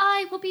and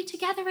I will be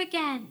together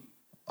again.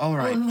 All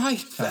right. All right,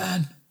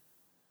 Fan.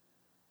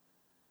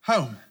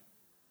 Home.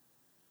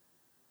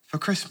 For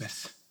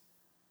Christmas.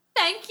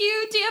 Thank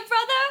you, dear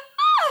brother.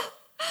 Oh,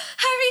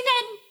 hurry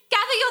then.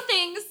 Gather your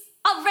things.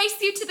 I'll race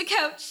you to the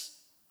coach.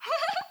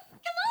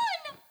 Come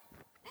on.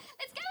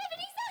 Let's go,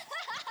 Ebenezer.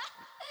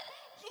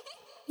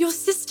 Your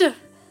sister.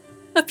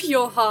 A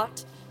pure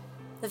heart.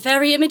 The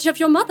very image of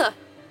your mother.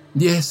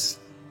 Yes,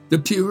 the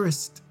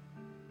purest.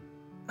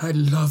 I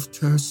loved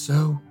her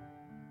so.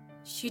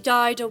 She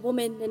died a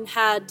woman and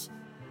had,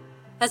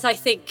 as I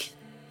think,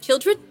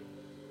 children?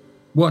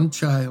 One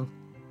child,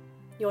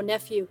 Your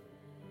nephew.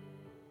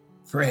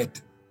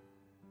 Fred.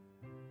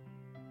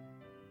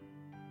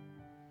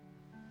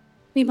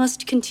 We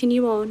must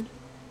continue on.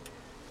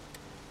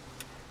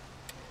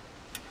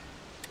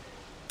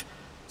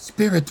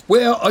 Spirit,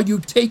 where are you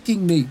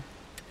taking me?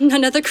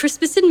 Another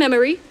Christmas in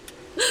memory.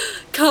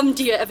 Come,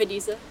 dear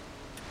Ebenezer.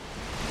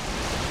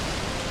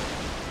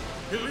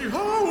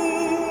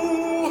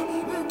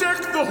 Hilly-ho! Deck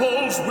the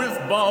halls with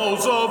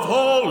boughs of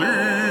holly.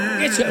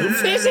 It's a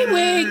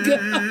Fezziwig!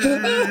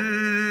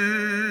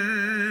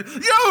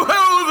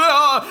 Yo-ho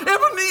there!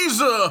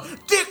 Ebenezer!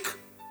 Dick!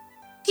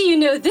 Do you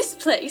know this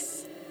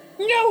place?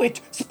 Know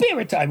it!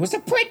 Spirit, I was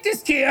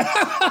apprenticed here!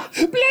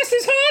 Bless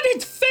his heart,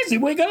 it's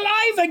Fezziwig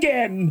alive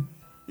again!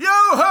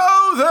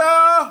 Yo-ho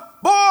there!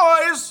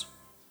 Boys!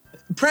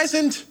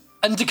 Present!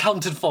 And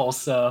accounted for,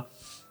 sir.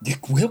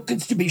 Dick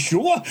Wilkins, to be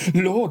sure.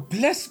 Lord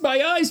bless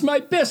my eyes, my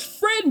best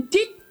friend,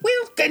 Dick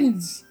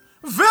Wilkins.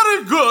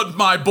 Very good,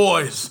 my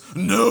boys.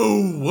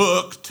 No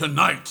work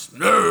tonight,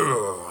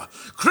 no.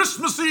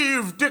 Christmas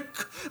Eve, Dick.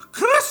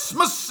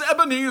 Christmas,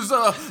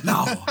 Ebenezer.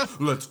 Now,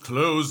 let's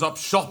close up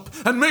shop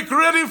and make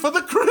ready for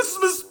the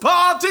Christmas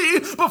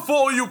party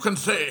before you can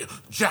say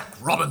Jack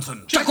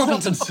Robinson. Jack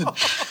Robinson.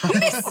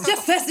 Mr.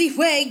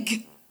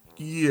 Fezziwig!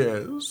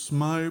 Yes,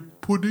 my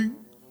pudding?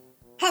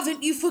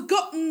 Haven't you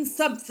forgotten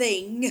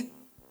something?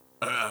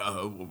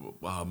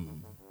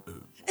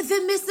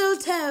 The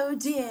mistletoe,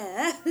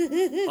 dear.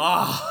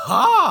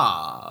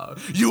 Aha!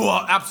 You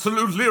are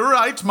absolutely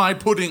right, my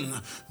pudding.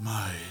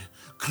 My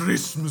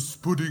Christmas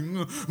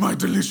pudding. My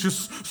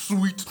delicious,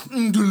 sweet,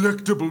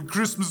 delectable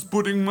Christmas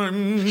pudding. My... Oh,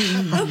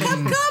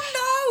 come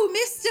now,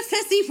 Mr.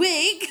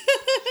 Fezziwig.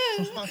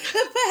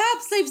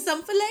 Perhaps save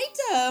some for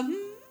later.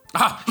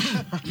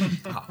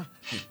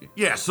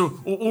 Yes,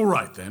 all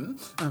right then.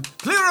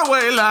 Clear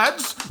away,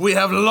 lads. We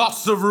have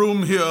lots of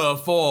room here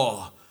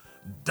for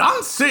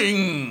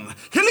dancing.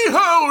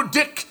 Hilly-ho,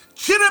 Dick.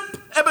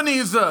 Chirrup,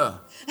 Ebenezer.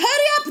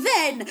 Hurry up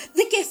then.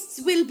 The guests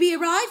will be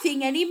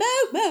arriving any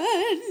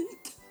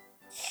moment.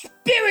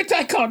 Spirit,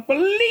 I can't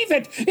believe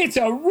it. It's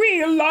a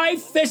real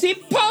live Fezzy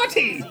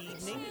party.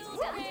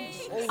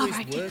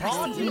 Alrighty,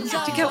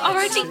 have to go.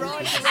 Alrighty.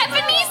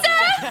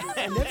 Ebenezer!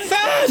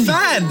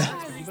 Fan!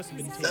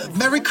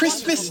 Merry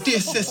Christmas, dear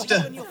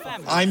sister.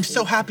 I'm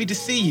so happy to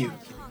see you.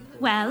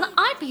 Well,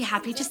 I'd be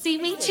happy to see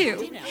me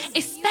too,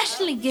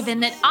 especially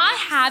given that I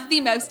have the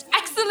most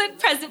excellent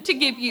present to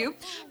give you.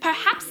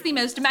 Perhaps the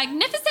most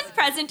magnificent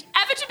present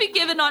ever to be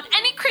given on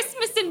any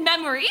Christmas in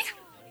memory.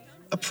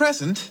 A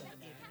present?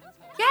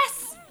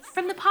 Yes,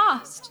 from the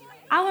past.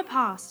 Our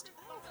past.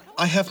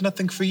 I have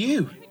nothing for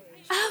you.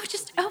 Oh,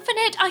 just open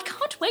it. I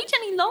can't wait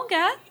any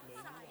longer.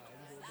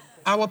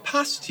 Our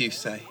past, you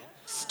say?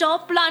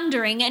 Stop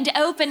blundering and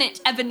open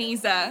it,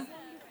 Ebenezer.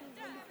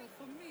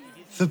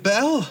 The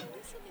bell?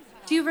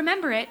 Do you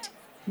remember it?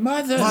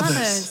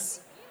 Mother's.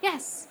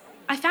 Yes,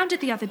 I found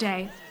it the other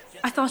day.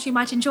 I thought you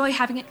might enjoy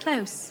having it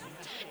close.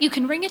 You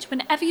can ring it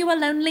whenever you are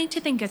lonely to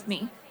think of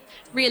me.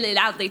 Really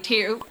loudly,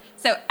 too,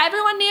 so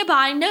everyone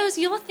nearby knows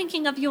you're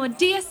thinking of your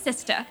dear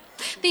sister,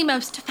 the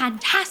most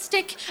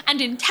fantastic and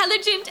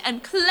intelligent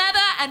and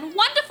clever and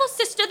wonderful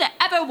sister there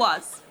ever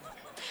was.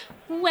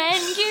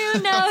 When you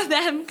know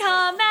them,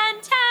 come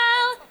and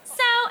tell,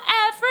 so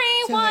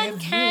everyone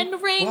can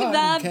ring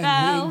the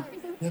bell.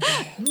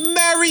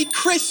 Merry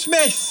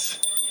Christmas!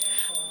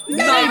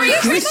 Merry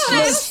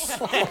Christmas!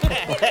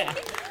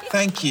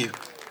 Thank you,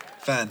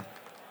 Van.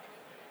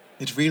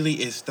 It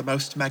really is the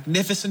most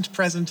magnificent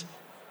present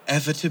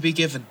ever to be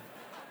given.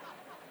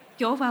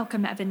 You're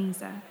welcome,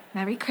 Ebenezer.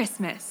 Merry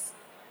Christmas.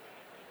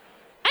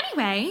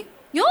 Anyway,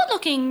 you're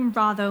looking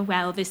rather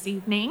well this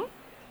evening.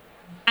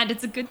 And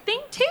it's a good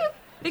thing, too,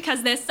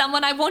 because there's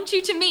someone I want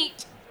you to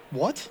meet.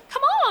 What?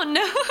 Come on!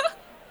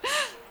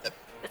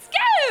 Let's go!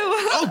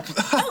 Oh,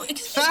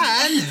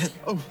 Fan!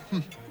 Oh.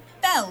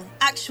 Belle,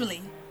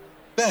 actually.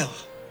 Belle.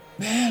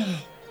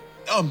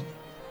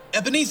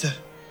 Ebenezer.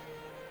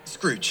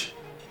 Scrooge.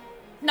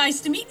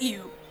 Nice to meet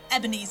you,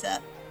 Ebenezer.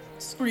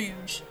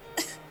 Scrooge.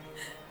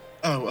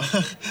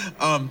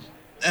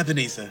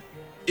 Ebenezer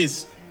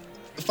is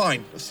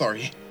fine,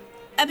 sorry.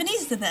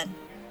 Ebenezer, then.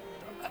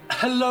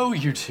 Hello,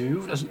 you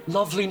two. A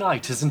lovely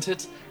night, isn't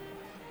it?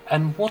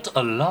 And what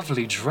a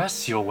lovely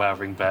dress you're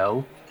wearing,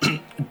 Belle.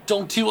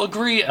 Don't you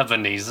agree,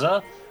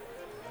 Ebenezer?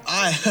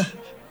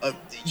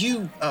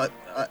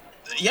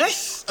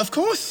 Yes, of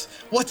course.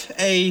 What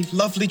a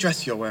lovely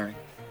dress you're wearing.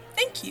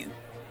 Thank you.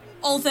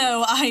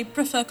 Although I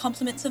prefer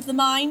compliments of the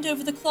mind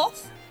over the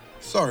cloth.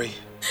 Sorry.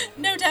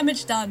 No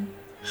damage done.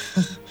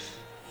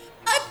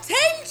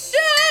 Attention!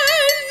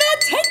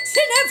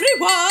 Attention,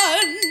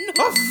 everyone!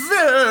 A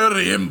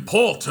very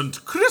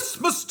important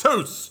Christmas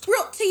toast.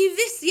 Brought to you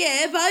this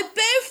year by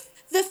both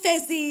the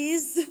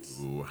Fezzies.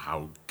 Oh,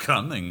 how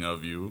cunning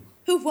of you.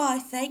 Why,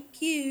 thank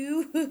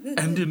you.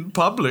 And in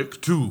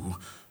public, too.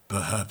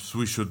 Perhaps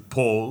we should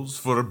pause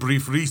for a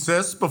brief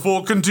recess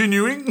before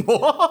continuing?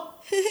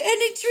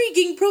 An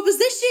intriguing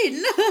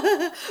proposition,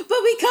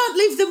 but we can't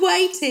leave them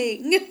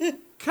waiting.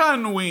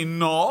 Can we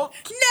not?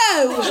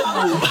 No!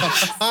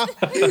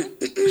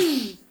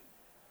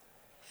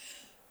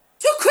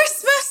 To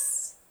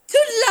Christmas, to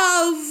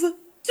love,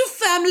 to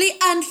family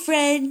and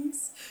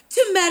friends,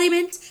 to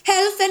merriment,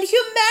 health and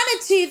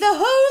humanity the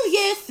whole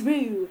year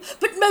through,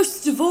 but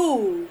most of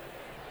all,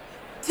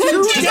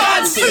 to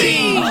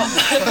dancing!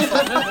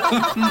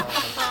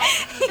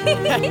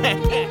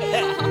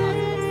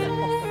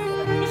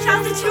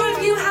 Shall the two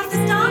of you have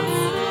this dance?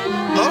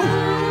 Oh.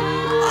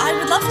 I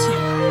would love to.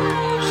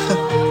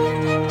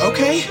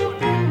 Okay.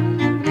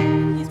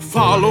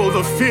 Follow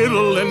the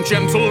fiddle and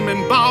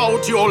gentlemen bow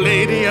to your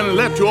lady and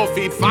let your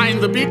feet find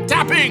the beat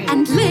tapping.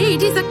 And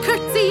ladies a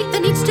curtsy,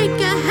 then each take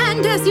a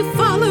hand as you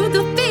follow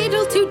the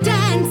fiddle to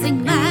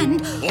dancing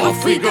land.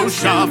 Off we go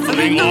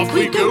shuffling, off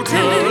we go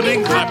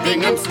turning,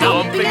 clapping and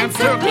stomping and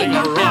circling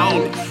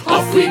around.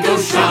 Off we go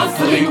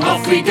shuffling,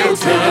 off we go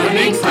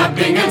turning,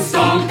 clapping and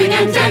stomping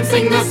and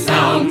dancing the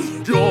sound.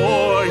 Yo,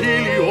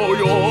 heely, oh,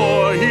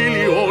 yo,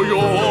 heely, oh,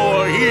 yo,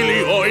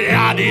 heely, oh,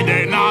 yaddy,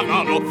 de, na,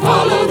 na, no.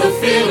 Follow the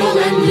fiddle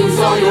and lose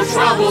all your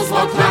troubles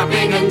while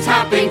clapping and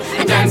tapping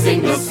and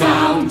dancing the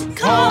sound.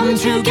 Come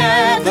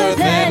together,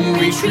 then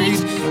retreat.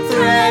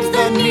 Thread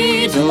the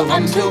needle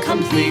until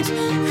complete.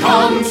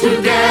 Come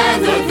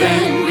together,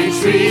 then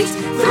retreat.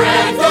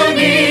 Thread the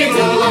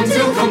needle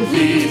until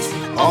complete.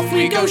 Off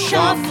we go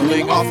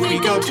shuffling, off we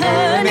go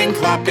turning,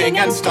 clapping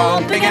and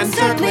stomping and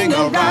circling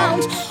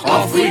around.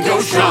 Off we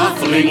go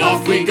shuffling,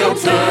 off we go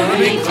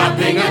turning,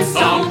 clapping and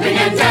stomping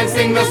and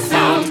dancing the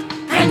sound.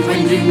 And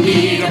when you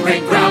need a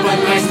break, grab a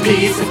nice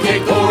piece of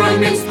cake or a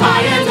mince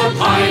pie and a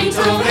pint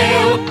of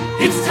ale.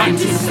 It's time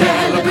to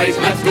celebrate,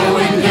 let's go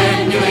and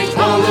emulate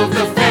all of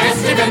the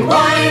festive and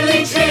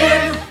wily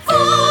cheer.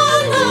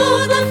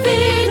 Follow the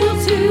fiddle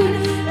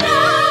tune,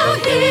 now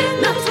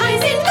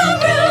hypnotizing the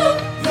room.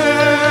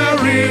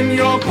 There in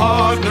your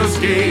partner's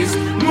gaze,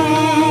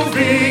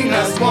 moving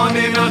as one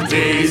in a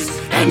daze.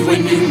 And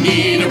when you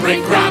need a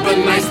break, grab a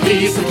nice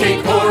piece of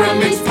cake or a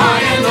mince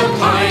pie and a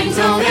pint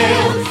of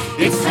ale.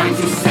 It's time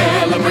to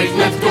celebrate,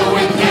 let's go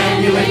and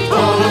emulate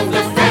all of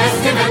the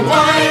festive and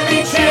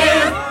wily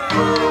cheer.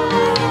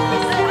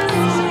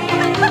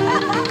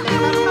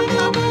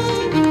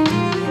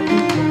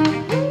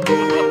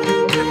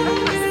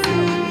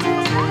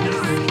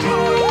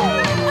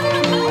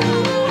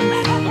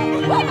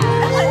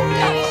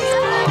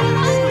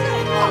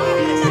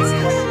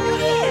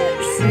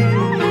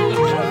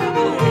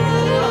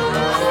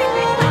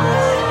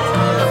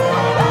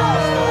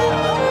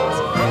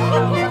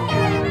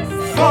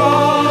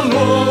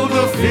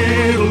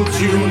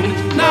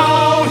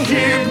 Now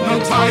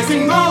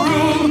hypnotizing the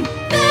room.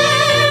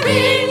 There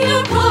in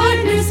your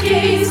partner's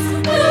gaze,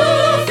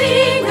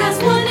 moving as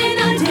one in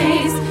a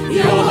daze.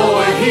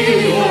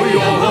 Yo-ho-a-heely, ho,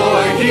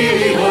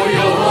 yo-ho-a-heely, ho,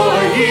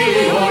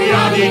 yo-ho-a-heely, ho,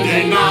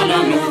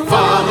 yaddy-de-na-na-no.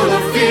 Follow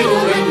the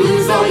fiddle and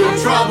lose all your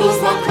troubles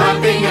while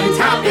clapping and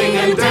tapping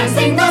and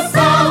dancing the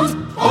sound.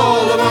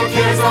 All of our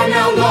cares are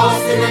now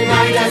lost in the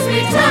night as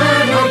we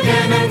turn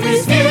again and we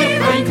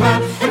skip and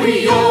clap and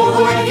we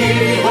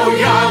yo-ho-a-heely, ho,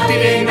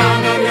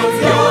 yaddy-de-na-na-no.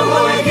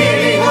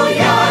 Yo-ho-a-heely, ho,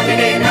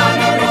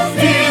 yaddy-de-na-na-no.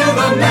 Feel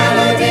the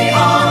melody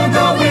on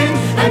the wind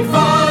and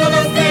follow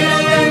the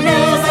fiddle and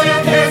lose all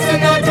your cares in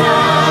the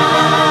dance.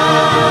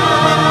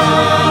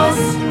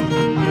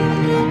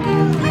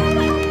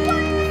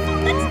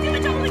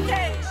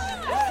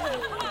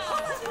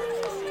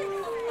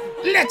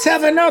 Let's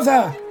have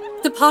another!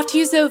 The party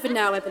is over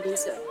now,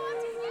 Ebenezer.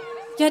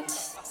 Yet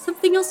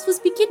something else was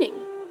beginning.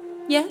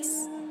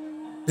 Yes?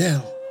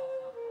 Belle.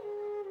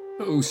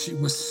 Oh, she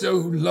was so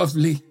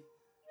lovely.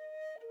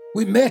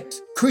 We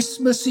met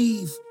Christmas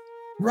Eve,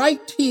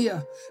 right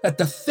here at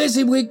the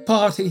Fezziwig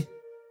party.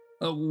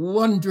 A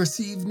wondrous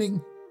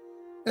evening.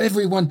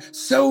 Everyone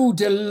so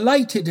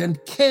delighted and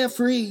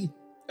carefree.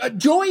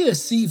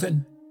 Joyous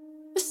even.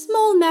 A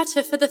small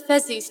matter for the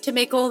Fezzies to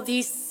make all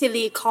these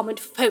silly common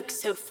folk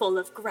so full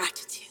of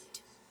gratitude.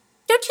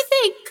 Don't you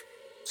think?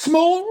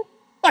 Small?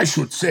 I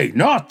should say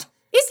not.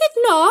 Is it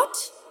not?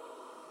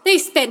 They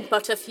spent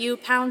but a few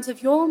pounds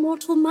of your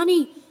mortal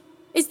money.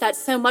 Is that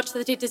so much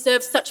that it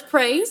deserves such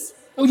praise?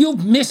 Oh,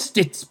 you've missed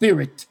it,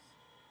 Spirit.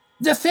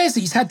 The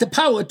Fezzies had the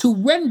power to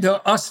render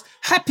us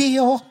happy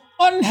or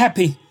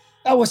unhappy,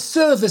 our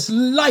service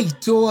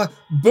light or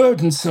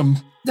burdensome.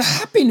 The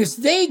happiness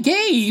they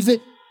gave...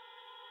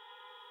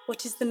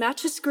 What is the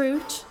matter,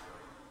 Scrooge?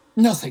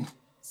 Nothing.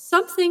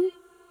 Something,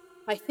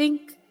 I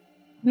think.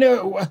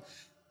 No.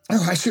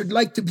 I should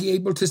like to be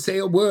able to say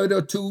a word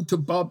or two to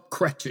Bob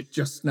Cratchit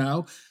just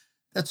now.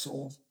 That's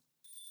all.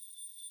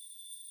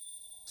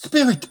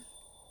 Spirit,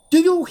 do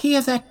you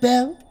hear that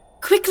bell?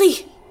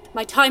 Quickly!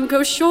 My time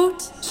grows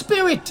short.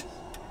 Spirit!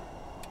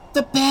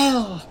 The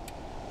bell!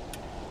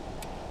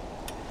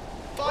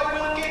 Bye,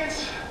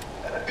 Wilkins.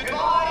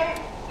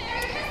 Goodbye.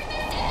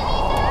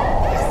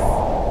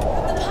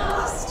 The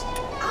past.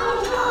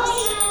 Our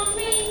past.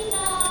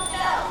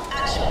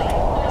 Actually,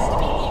 nice to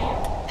meet you,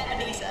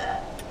 Ebenezer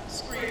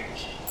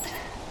Scrooge.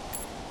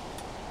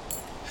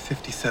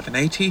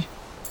 5780?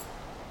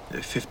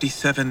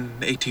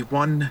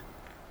 5781?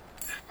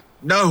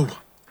 No!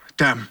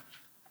 Damn.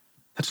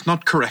 That's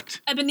not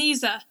correct.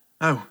 Ebenezer,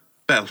 Oh,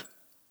 Belle.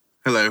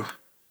 Hello.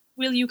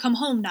 will you come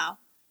home now?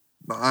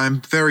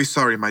 I'm very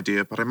sorry, my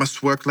dear, but I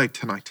must work late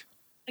tonight.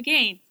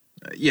 Again?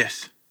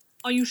 Yes.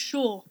 Are you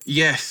sure?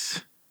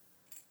 Yes.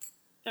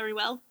 Very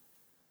well.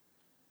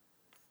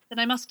 Then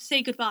I must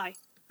say goodbye.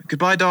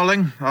 Goodbye,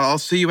 darling. I'll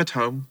see you at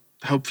home.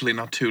 Hopefully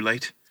not too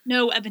late.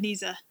 No,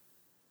 Ebenezer.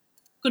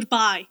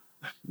 Goodbye.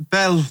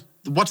 Belle,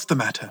 what's the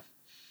matter?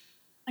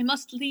 I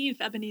must leave,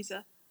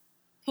 Ebenezer.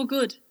 For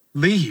good.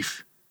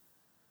 Leave?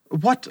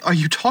 What are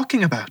you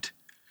talking about?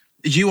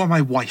 You are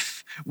my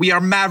wife. We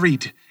are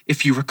married,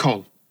 if you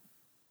recall.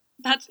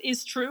 That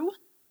is true?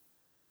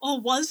 Or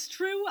was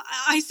true?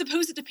 I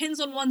suppose it depends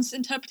on one's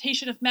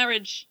interpretation of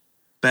marriage.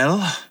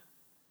 Belle,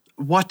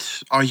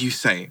 what are you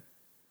saying?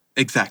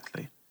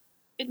 Exactly.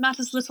 It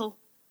matters little.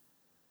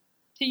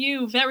 To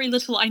you, very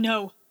little, I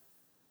know.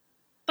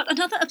 But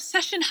another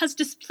obsession has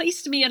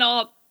displaced me in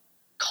our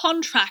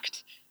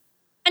contract.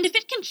 And if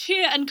it can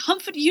cheer and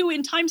comfort you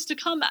in times to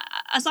come,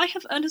 as I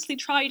have earnestly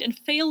tried and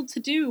failed to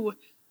do,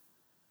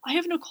 I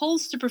have no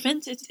cause to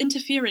prevent its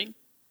interfering.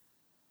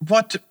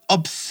 What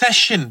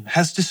obsession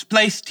has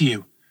displaced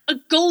you? A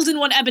golden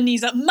one,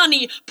 Ebenezer.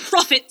 Money,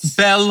 profits.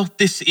 Belle,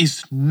 this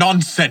is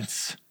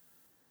nonsense.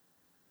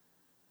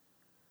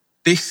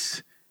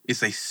 This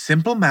is a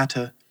simple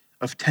matter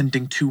of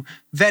tending to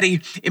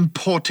very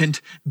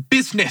important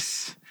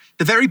business.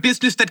 The very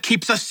business that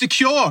keeps us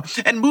secure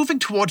and moving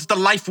towards the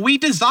life we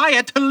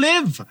desire to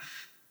live.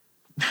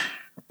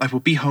 I will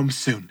be home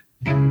soon.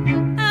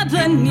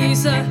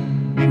 Ebenezer,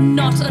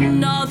 not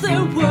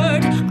another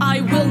word.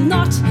 I will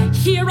not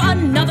hear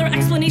another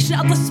explanation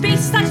of the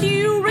space that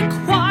you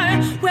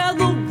require, where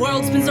the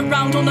world spins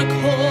around on a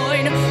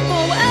coin.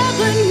 Oh,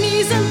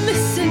 Ebenezer,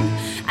 listen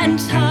and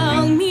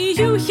tell me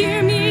you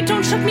hear me.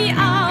 Don't shut me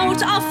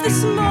out of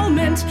this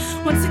moment,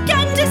 once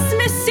again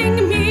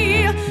dismissing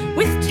me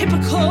with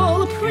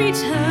typical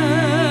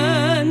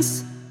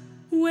pretense.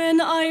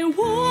 When I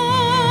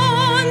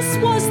once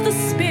was the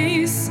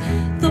space,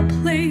 the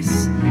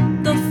place,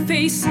 the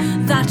face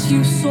that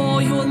you saw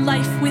your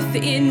life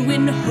within,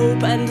 when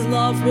hope and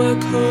love were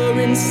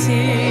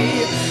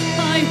currency.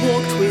 I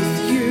walked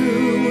with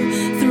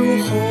you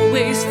through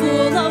hallways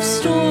full of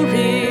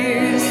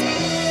stories.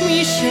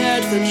 We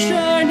shared the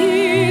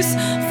journeys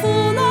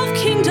full of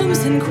kingdoms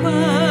and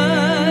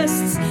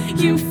quests.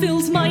 You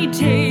filled my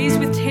days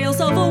with tales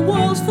of a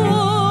world full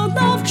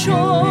of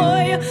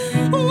joy.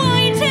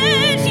 Why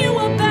did you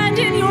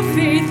abandon your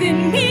faith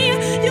in me?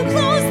 You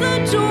closed the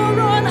door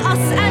on us,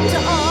 and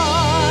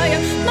I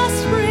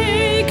must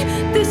break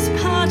this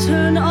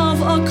pattern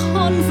of a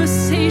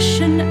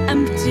conversation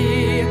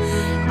empty,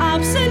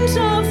 absent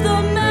of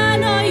the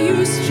man I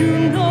used to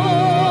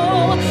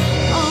know.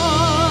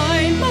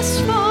 I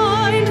must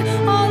find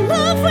a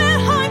love where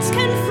hearts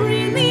can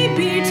freely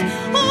beat,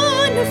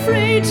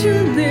 unafraid to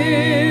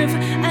live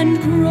and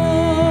grow.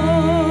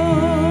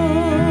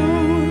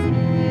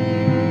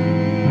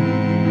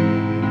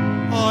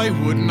 I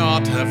would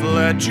not have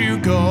let you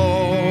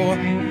go,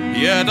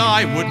 yet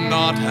I would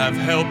not have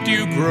helped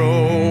you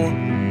grow.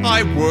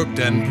 I worked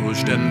and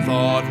pushed and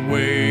thought,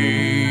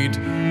 wait,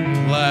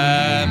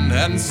 planned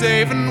and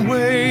save and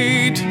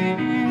wait,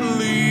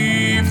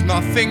 leave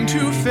nothing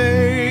to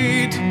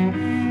fate.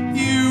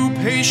 You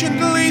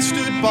patiently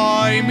stood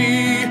by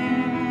me,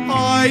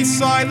 I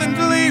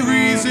silently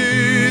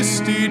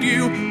resisted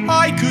you.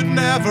 I could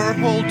never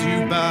hold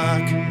you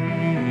back,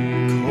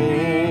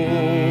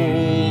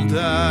 cold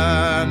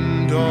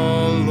and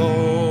alone.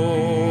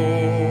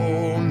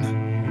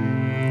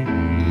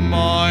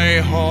 My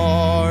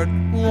heart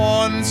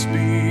once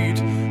beat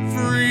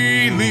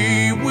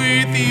freely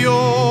with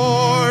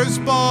yours,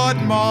 but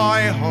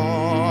my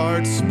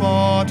heart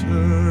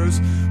sputters,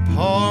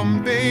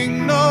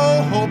 pumping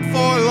no hope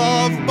for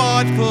love,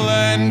 but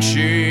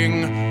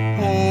clenching,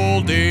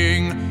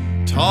 holding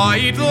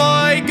tight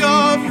like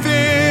a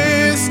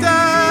fist,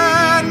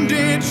 and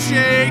it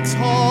shakes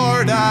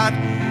hard at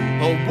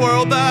a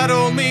world that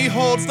only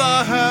holds the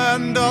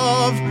hand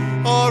of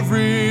a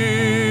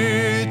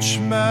rich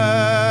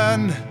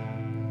man.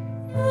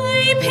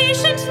 I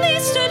patiently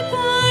stood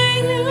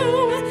by you.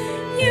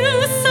 You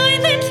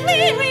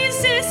silently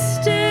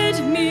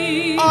resisted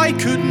me. I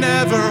could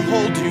never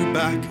hold you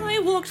back, I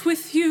walked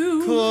with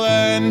you,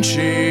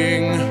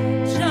 clenching,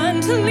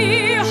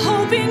 gently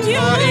hoping you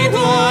tight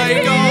would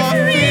like be a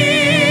free.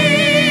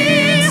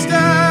 fist,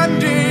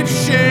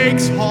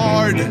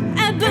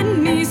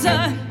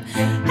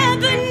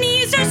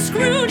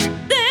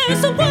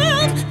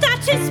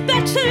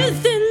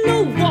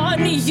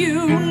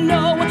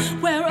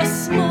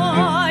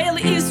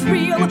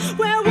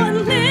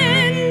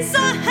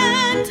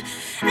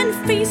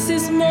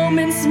 faces,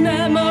 moments,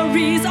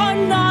 memories are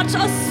not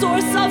a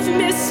source of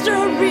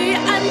mystery,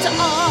 and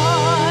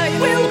I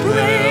will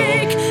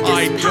break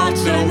this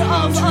pattern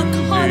of a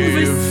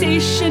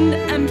conversation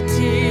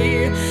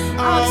empty.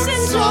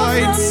 Absent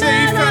of the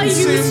man I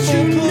used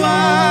to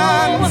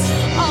know.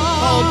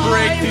 I'll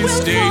break this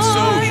day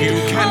so you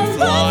can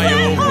fly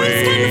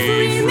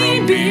away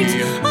from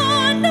me.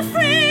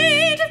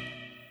 Unafraid.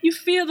 You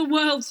fear the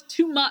world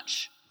too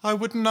much. I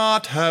would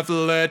not have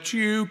let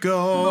you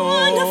go.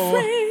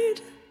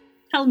 Unafraid.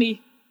 Tell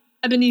me,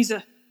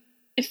 Ebenezer,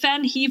 if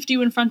Fan heaved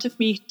you in front of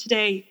me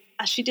today,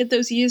 as she did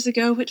those years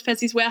ago at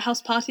Fezzi's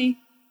warehouse party,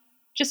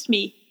 just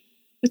me,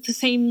 with the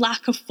same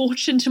lack of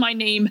fortune to my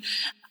name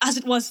as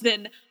it was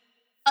then,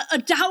 a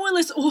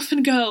dowerless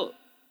orphan girl,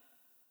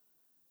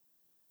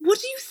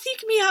 would you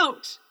seek me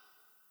out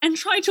and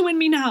try to win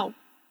me now?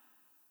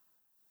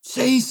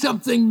 Say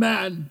something,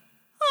 man.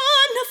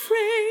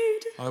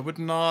 Unafraid. I would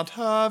not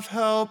have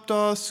helped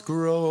us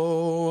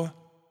grow.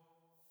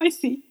 I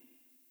see.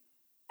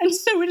 And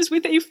so it is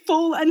with a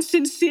full and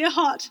sincere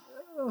heart.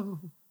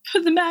 For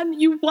the man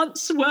you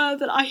once were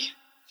that I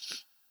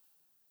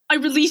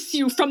release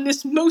you from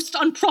this most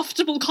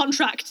unprofitable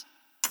contract.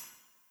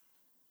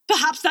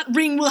 Perhaps that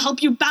ring will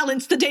help you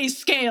balance the day's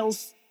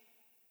scales.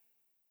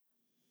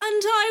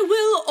 And I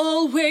will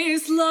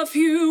always love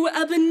you,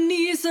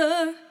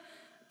 Ebenezer,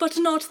 but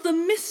not the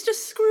Mr.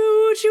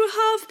 Scrooge you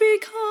have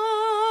become.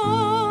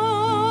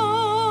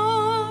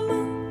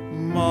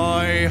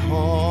 My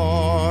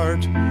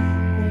heart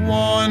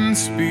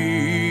once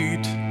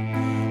beat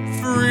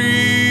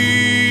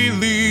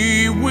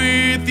freely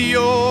with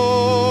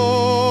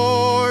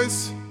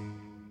yours.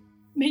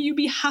 May you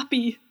be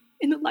happy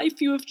in the life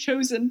you have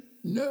chosen.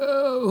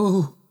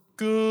 No.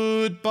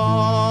 Goodbye.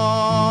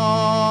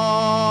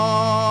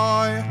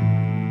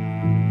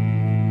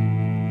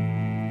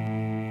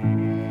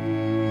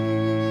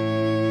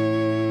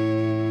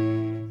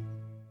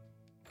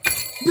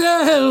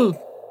 Belle!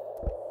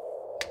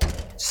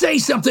 Say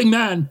something,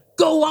 man!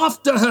 Go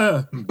after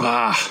her!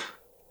 Bah!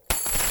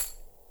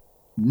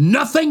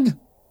 Nothing?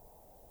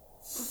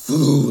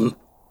 Fool!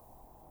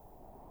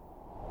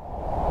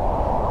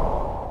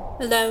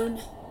 Alone.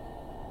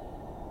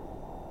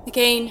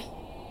 Again.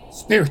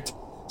 Spirit,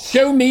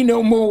 show me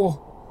no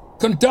more.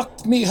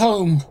 Conduct me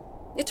home.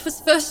 It was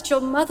first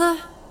your mother,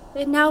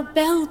 and now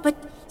Belle, but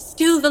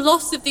still the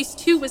loss of these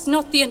two was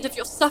not the end of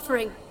your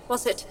suffering,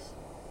 was it?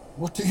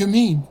 What do you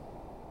mean?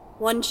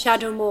 One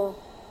shadow more.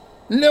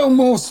 No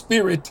more,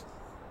 Spirit.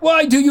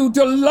 Why do you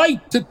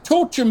delight to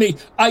torture me?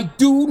 I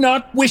do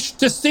not wish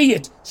to see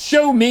it.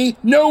 Show me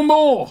no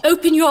more.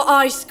 Open your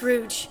eyes,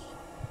 Scrooge,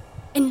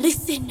 and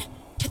listen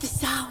to the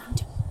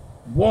sound.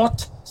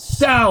 What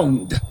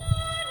sound?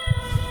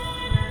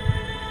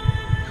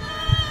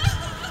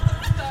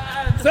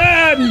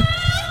 Fan!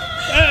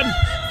 Fan!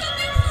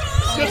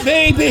 The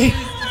baby!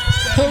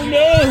 Oh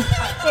no!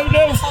 Oh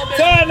no!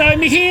 Fan,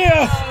 I'm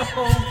here!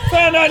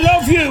 Fan, I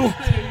love you!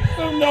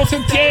 Oh, not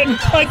again!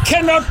 I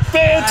cannot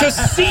bear to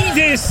see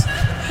this!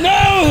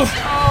 No!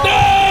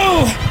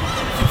 No!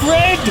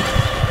 Fred!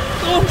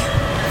 Oh,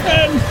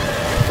 Fan!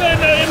 Fan,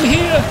 I am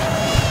here!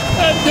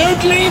 Fan,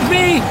 don't leave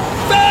me!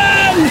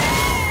 Fan!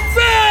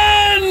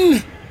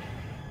 Fan!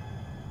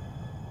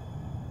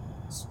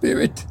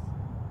 Spirit,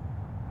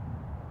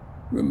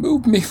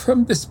 remove me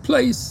from this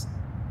place.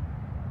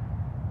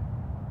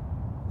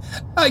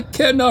 I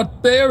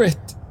cannot bear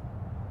it.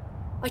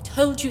 I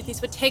told you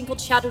these were tangled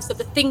shadows of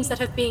the things that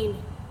have been.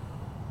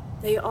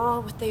 They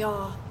are what they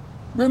are.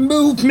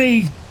 Remove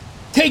me!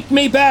 Take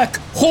me back!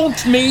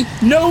 Haunt me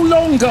no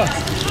longer!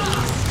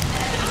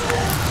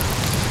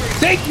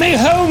 Take me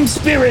home,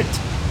 Spirit!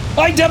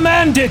 I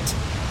demand it!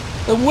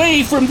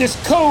 Away from this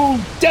cold,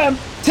 damp,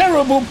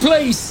 terrible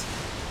place!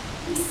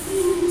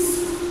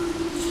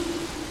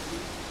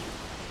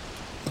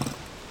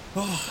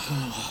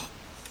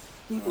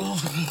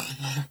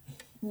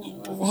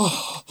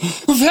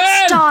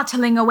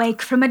 Startling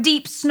awake from a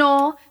deep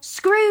snore,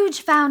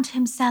 Scrooge found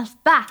himself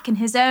back in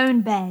his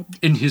own bed.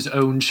 In his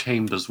own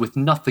chambers, with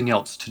nothing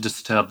else to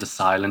disturb the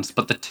silence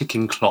but the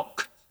ticking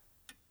clock.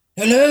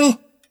 Hello?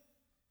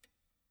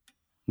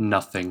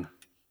 Nothing.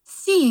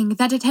 Seeing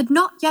that it had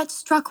not yet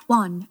struck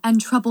one,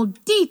 and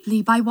troubled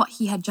deeply by what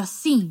he had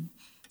just seen,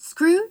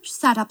 Scrooge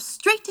sat up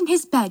straight in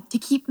his bed to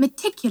keep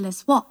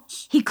meticulous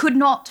watch. He could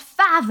not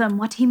fathom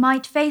what he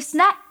might face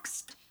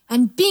next.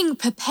 And being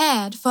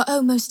prepared for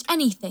almost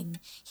anything,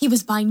 he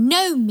was by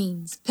no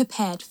means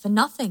prepared for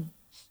nothing.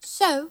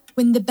 So,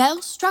 when the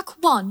bell struck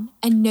one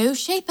and no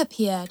shape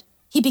appeared,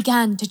 he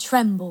began to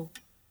tremble.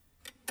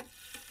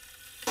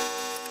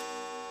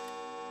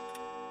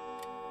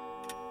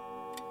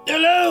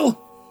 Hello?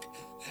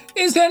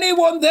 Is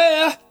anyone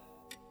there?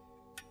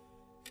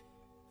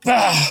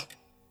 Bah!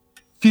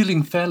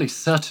 Feeling fairly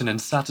certain and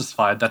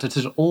satisfied that it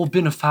had all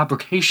been a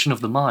fabrication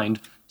of the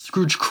mind,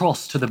 Scrooge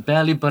crossed to the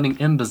barely burning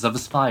embers of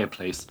his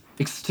fireplace,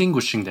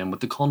 extinguishing them with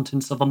the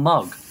contents of a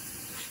mug.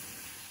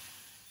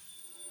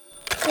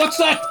 What's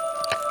that?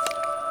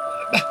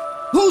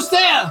 Who's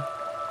there?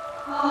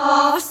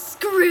 Ah,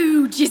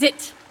 Scrooge, is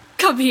it?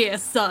 Come here,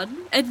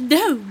 son, and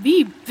know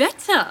me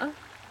better.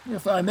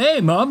 If I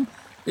may, Mum,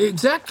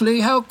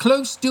 exactly how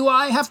close do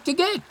I have to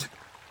get?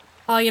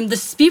 I am the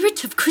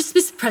spirit of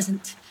Christmas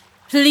present.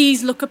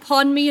 Please look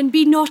upon me and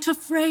be not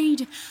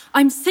afraid.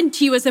 I'm sent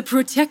to you as a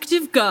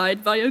protective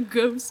guide by a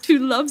ghost who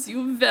loves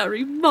you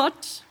very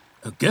much.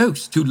 A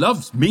ghost who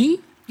loves me?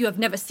 You have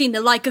never seen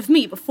the like of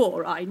me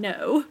before, I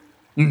know.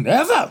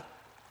 Never.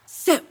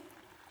 So,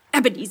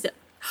 Ebenezer,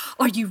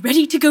 are you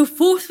ready to go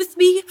forth with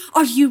me?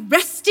 Are you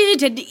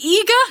rested and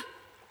eager?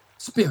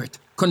 Spirit,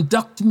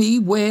 conduct me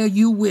where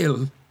you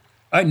will.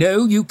 I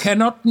know you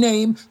cannot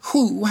name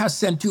who has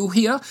sent you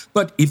here,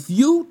 but if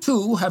you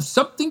too have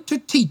something to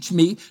teach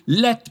me,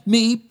 let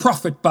me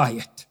profit by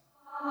it.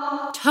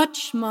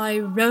 Touch my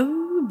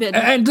robe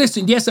and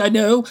listen, yes, I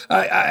know.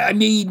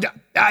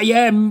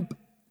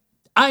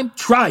 I'm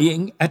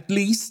trying, at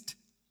least.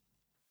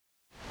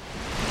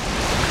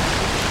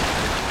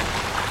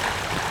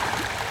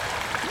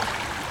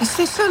 Is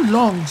this a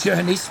long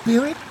journey,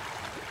 Spirit?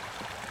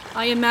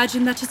 I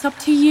imagine that is up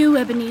to you,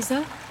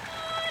 Ebenezer.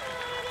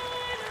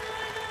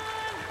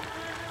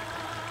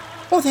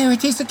 Oh, there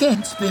it is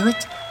again,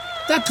 Spirit.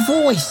 That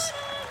voice.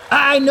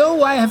 I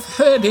know I have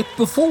heard it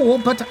before,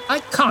 but I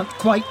can't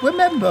quite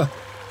remember.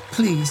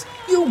 Please,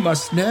 you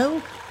must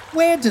know.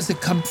 Where does it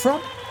come from?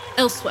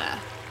 Elsewhere.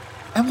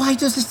 And why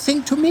does it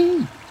sing to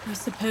me? I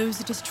suppose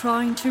it is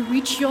trying to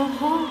reach your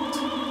heart.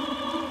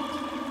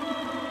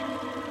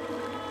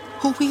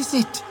 Who is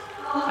it?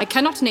 I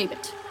cannot name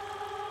it.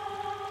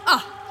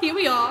 Ah, here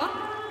we are.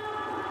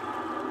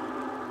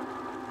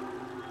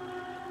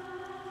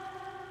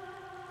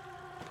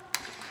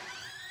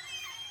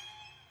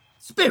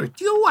 Spirit,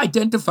 you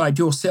identified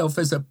yourself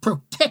as a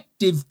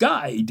protective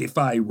guide, if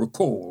I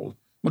recall.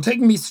 Well,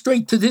 taking me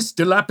straight to this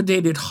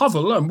dilapidated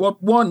hovel on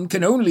what one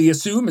can only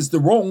assume is the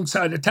wrong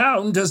side of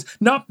town does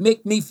not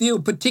make me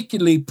feel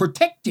particularly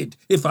protected,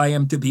 if I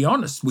am to be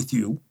honest with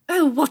you.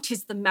 Oh, what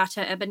is the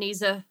matter,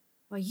 Ebenezer?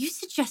 Are you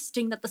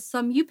suggesting that the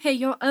sum you pay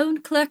your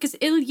own clerk is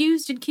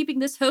ill-used in keeping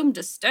this home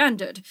to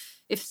standard?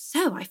 If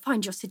so, I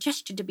find your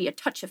suggestion to be a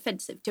touch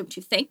offensive, don't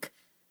you think?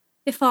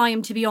 If I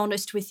am to be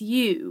honest with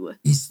you...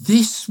 Is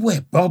this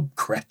where Bob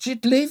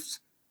Cratchit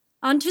lives?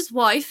 And his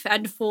wife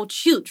and 4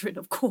 children,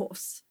 of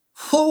course.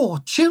 4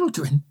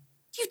 children?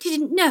 You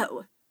didn't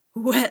know?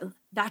 Well,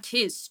 that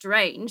is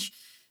strange.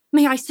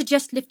 May I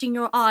suggest lifting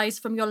your eyes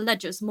from your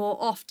ledgers more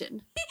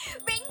often?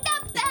 Ring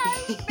the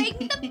bell!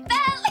 Ring the bell!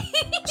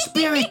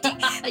 Spirit!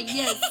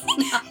 Yes.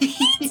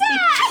 Peter!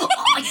 Oh,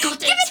 I got it!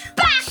 Give it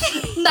back!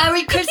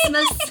 Merry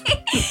Christmas!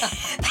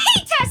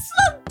 Peter,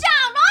 slow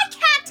down! I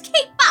can't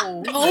keep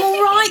up!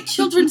 All right,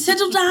 children,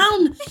 settle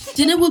down.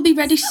 Dinner will be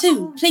ready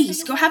soon.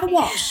 Please, go have a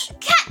wash.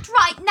 Can't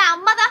right now,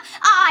 Mother.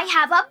 I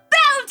have a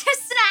bell to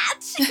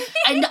snatch.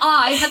 And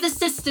I have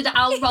assisted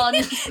I'll run.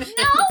 No!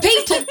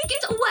 Peter!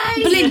 Get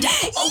away! Belinda!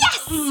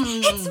 Yes!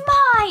 It's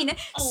mine!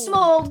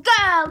 Small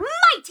girl,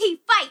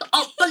 mighty fight!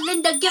 Oh,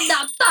 Belinda, give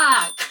that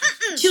back!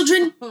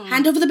 Children,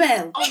 hand over the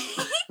bell.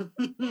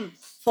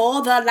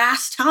 For the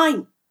last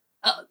time.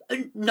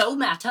 No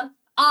matter.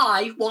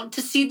 I want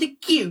to see the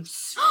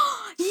goose.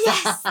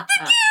 Yes, the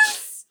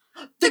goose!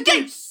 The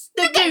goose!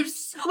 The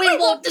goose! We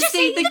want to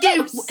see the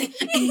goose!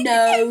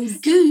 No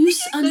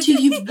goose until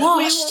you've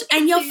washed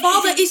and your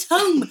father is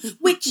home,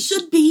 which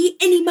should be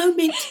any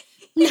moment.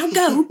 Now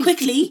go,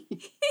 quickly.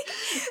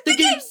 The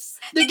goose!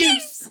 The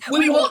goose!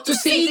 We want to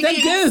see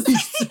the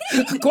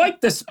goose!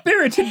 Quite the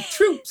spirited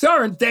troops,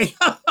 aren't they?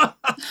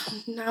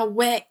 Now,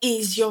 where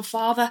is your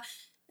father?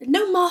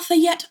 No Martha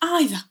yet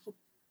either.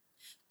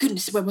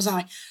 Goodness, where was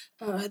I?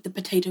 The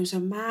potatoes are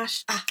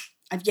mashed.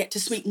 I've yet to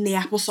sweeten the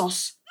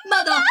applesauce.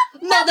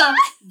 Mother!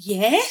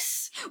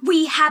 Yes?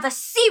 We have a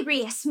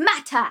serious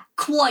matter.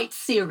 Quite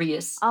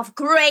serious. Of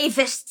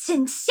gravest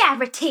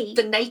sincerity.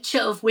 The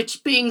nature of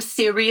which being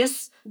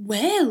serious.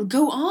 Well,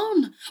 go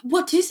on.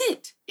 What is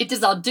it? It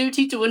is our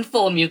duty to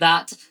inform you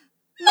that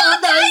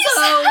Mother's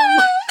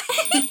home!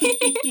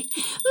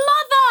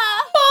 Mother!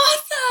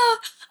 Martha!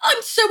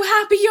 I'm so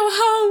happy you're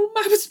home.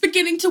 I was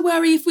beginning to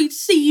worry if we'd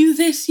see you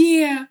this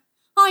year.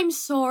 I'm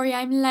sorry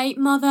I'm late,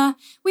 Mother.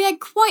 We had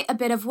quite a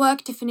bit of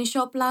work to finish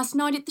up last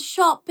night at the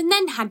shop and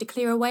then had to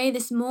clear away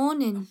this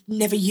morning.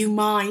 Never you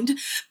mind.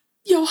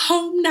 You're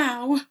home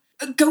now.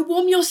 Go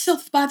warm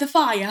yourself by the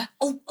fire.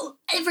 Oh,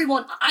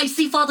 everyone, I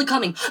see Father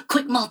coming.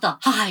 Quick, Martha,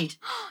 hide.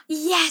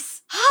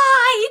 Yes,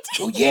 hide.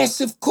 Oh,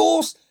 yes, of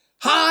course.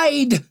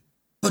 Hide.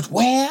 But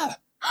where?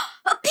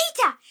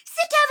 Peter,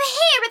 sit over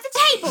here at the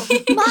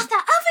table. Martha,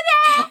 over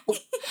there.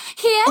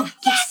 Here? Oh,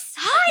 yes,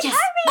 hide, yes.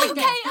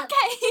 hurry.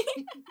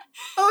 Okay.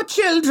 Oh,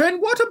 children,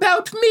 what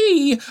about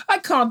me? I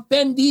can't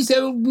bend these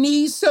old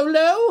knees so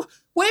low.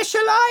 Where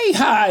shall I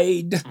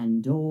hide?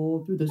 And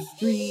all through the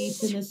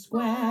streets, in the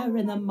square,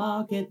 in the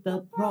market,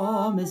 the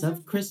promise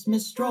of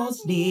Christmas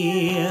draws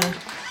near.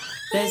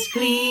 There's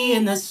glee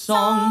in the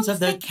songs of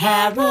the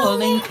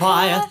caroling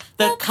choir.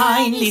 The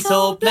kindly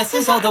soul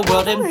blesses all the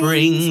world and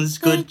brings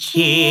good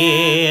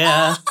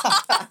cheer.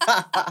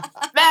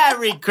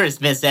 Merry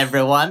Christmas,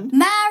 everyone.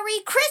 Merry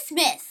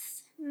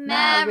Christmas.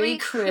 Merry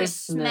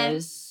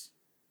Christmas.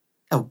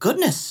 Oh,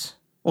 goodness.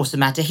 What's the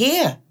matter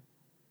here?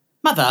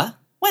 Mother,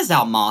 where's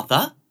our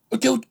Martha? Oh,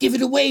 don't give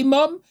it away,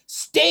 Mum.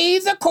 Stay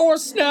the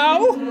course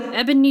now.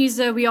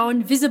 Ebenezer, we are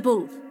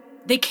invisible.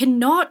 They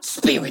cannot...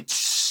 Spirit,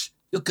 shh.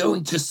 You're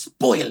going to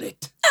spoil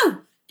it.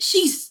 Oh,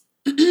 she's...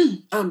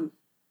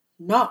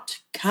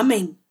 not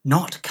coming.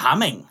 Not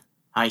coming?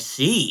 I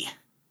see.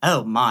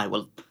 Oh, my,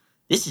 well,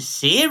 this is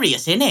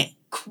serious, isn't it?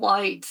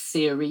 Quite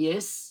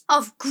serious.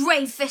 Of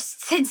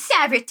gravest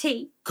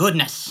sincerity.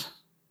 Goodness.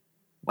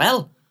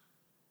 Well,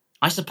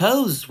 I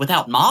suppose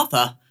without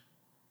Martha,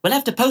 we'll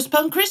have to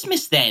postpone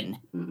Christmas then.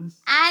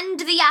 And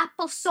the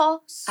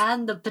applesauce.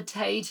 And the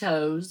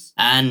potatoes.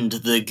 And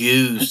the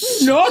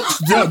goose. Not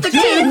the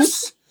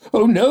goose!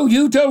 Oh, no,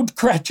 you don't,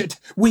 Cratchit.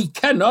 We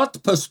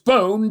cannot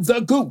postpone the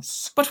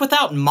goose. But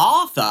without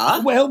Martha...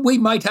 Well, we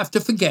might have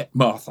to forget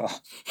Martha. Here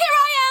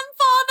I am,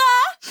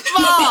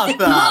 Father!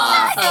 Martha!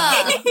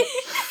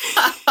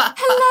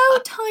 Hello,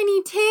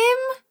 Tiny Tim.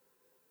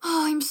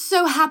 Oh, I'm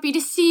so happy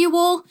to see you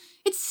all.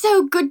 It's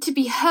so good to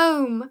be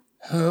home.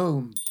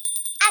 Home.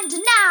 And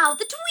now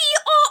that we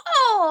are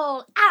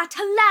all at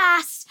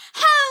last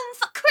home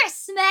for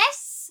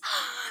Christmas,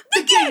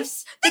 The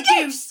goose! The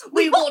goose!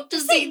 We want to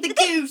see the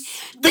goose!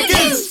 The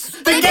goose!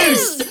 The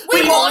goose!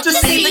 We want to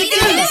see the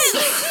goose!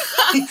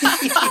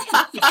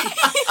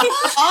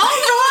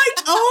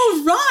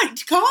 All right.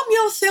 Calm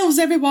yourselves,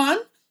 everyone.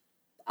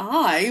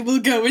 I will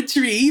go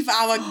retrieve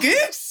our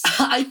goose.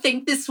 I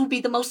think this will be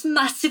the most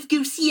massive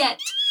goose yet.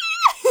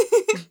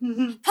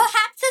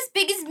 perhaps as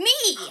big as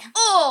me,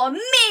 or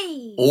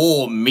me.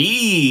 Or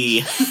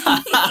me.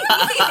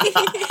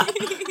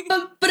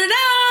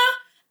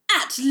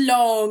 At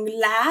long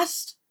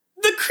last,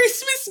 the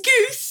Christmas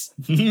goose.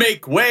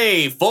 Make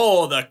way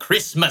for the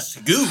Christmas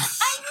goose.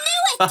 I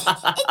knew it!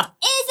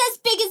 It is as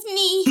big as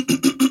me.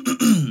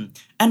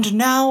 And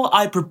now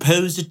I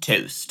propose a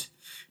toast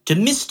to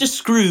Mr.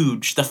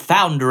 Scrooge, the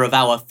founder of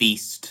our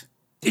feast.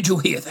 Did you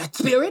hear that,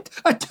 Spirit?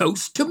 A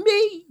toast to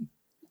me.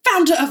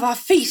 Founder of our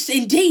feast,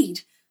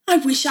 indeed. I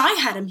wish I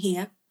had him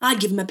here. I'd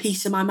give him a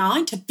piece of my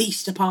mind to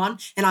feast upon,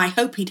 and I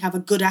hope he'd have a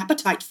good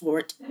appetite for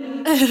it.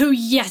 Oh,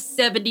 yes,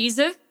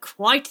 Ebenezer.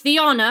 Quite the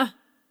honour.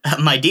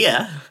 My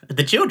dear,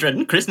 the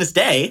children, Christmas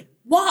Day.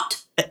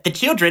 What? The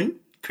children,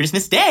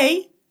 Christmas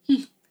Day.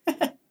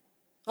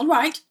 All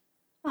right.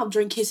 I'll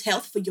drink his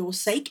health for your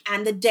sake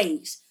and the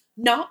day's,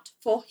 not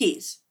for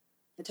his.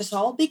 Let us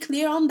all be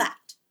clear on that.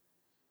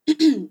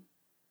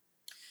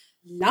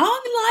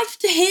 Long life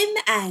to him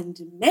and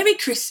Merry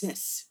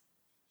Christmas.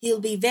 He'll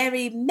be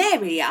very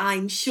merry,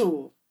 I'm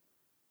sure.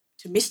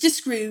 To Mr.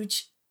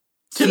 Scrooge.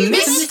 To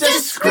Mr.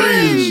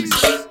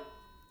 Scrooge.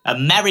 A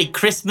Merry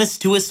Christmas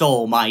to us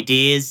all, my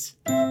dears.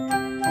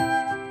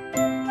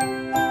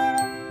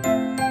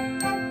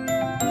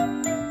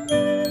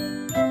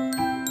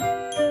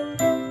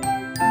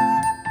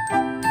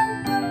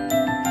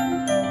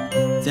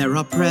 There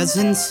are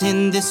presents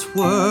in this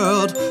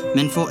world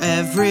meant for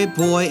every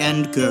boy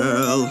and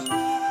girl.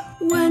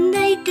 When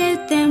they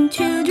get them,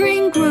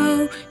 children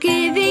grow,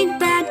 giving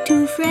back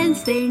to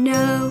friends they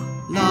know.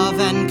 Love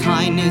and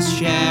kindness,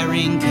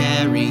 sharing,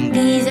 caring.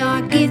 These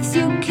are gifts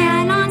you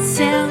cannot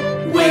sell.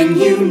 When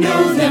you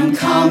know them,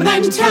 come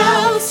and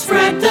tell.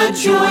 Spread the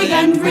joy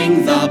and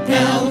ring the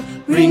bell.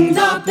 Ring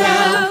the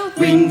bell,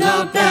 ring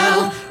the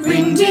bell.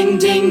 Ring ding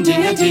ding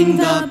ding a ding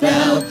the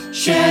bell.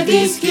 Share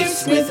these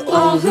gifts with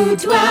all who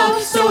dwell,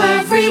 so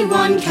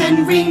everyone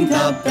can ring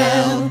the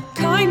bell.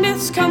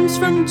 Kindness comes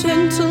from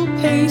gentle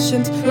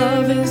patience.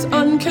 Love is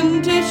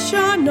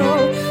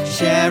unconditional.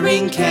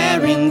 Sharing,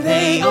 caring,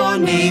 they are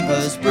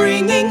neighbors,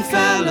 bringing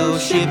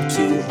fellowship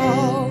to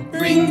all.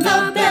 Ring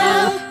the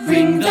bell,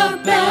 ring the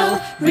bell.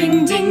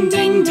 Ring ding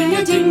ding ding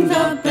a ding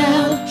the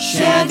bell.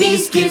 Share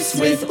these gifts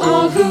with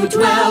all who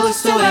dwell,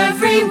 so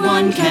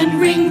everyone can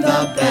ring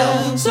the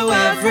bell. So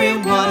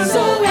everyone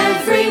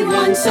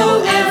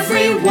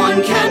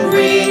can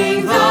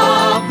ring the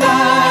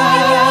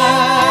Aha!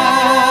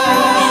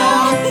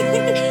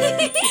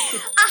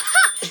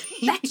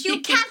 Bet you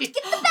can't get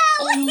the bell.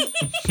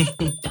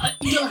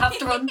 You'll have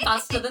to run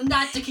faster than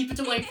that to keep it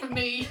away from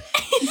me.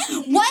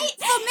 Wait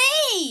for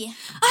me.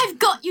 I've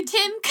got you,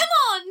 Tim. Come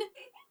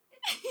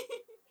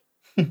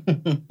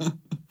on.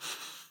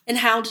 And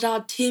how did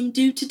our Tim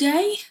do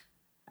today?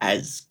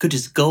 As good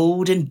as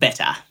gold and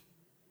better.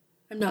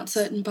 I'm not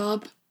certain,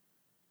 Bob.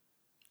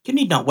 You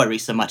need not worry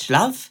so much,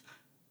 love.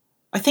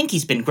 I think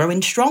he's been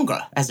growing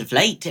stronger as of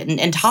late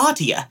and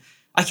heartier.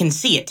 I can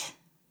see it.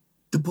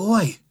 The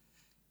boy,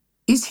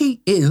 is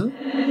he ill?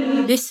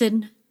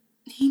 Listen.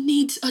 He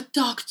needs a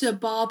doctor,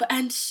 Bob,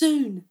 and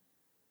soon.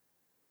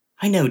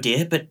 I know,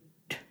 dear, but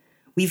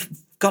we've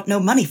got no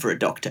money for a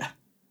doctor.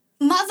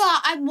 Mother,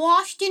 I'm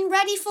washed and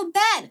ready for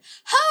bed.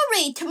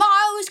 Hurry,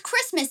 tomorrow is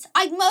Christmas.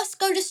 I must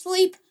go to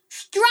sleep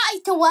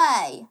straight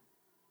away.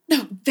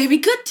 No, very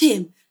good,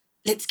 Tim.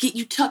 Let's get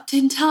you tucked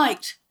in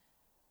tight.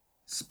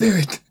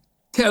 Spirit,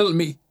 tell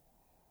me,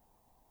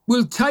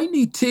 will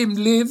Tiny Tim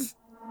live?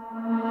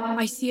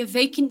 I see a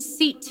vacant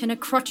seat and a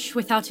crutch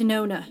without an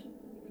owner.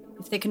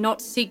 If they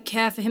cannot seek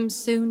care for him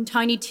soon,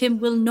 Tiny Tim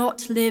will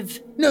not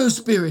live. No,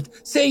 Spirit,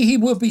 say he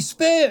will be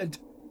spared.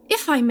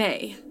 If I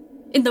may,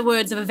 in the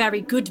words of a very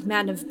good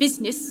man of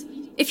business,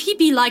 if he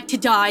be like to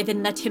die,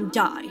 then let him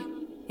die,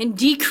 and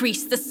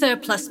decrease the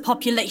surplus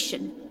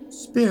population.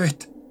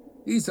 Spirit,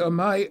 these are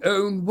my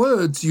own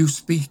words you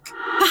speak.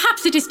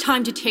 Perhaps it is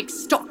time to take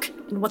stock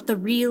in what the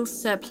real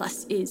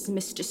surplus is,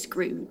 Mr.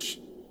 Scrooge,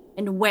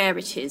 and where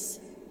it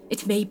is.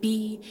 It may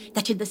be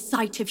that in the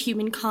sight of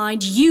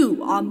humankind,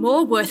 you are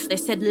more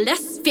worthless and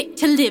less fit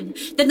to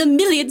live than the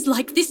millions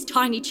like this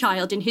tiny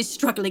child and his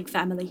struggling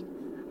family.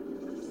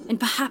 And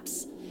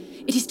perhaps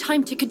it is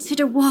time to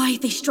consider why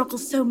they struggle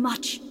so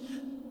much,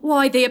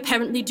 why they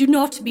apparently do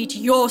not meet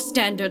your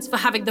standards for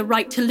having the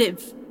right to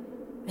live,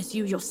 as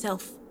you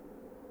yourself.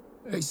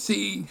 I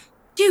see.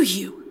 Do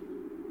you?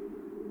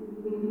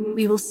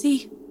 We will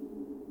see.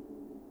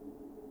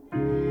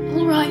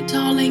 All right,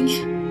 darling.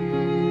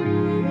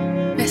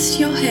 Rest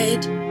your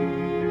head.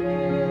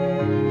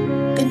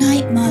 Good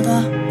night,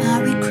 Mother.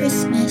 Merry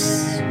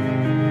Christmas.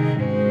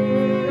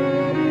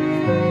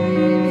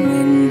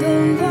 When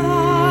the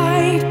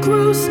light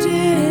grows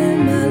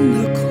dim and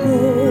the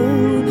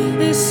cold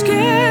is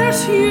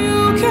scarce,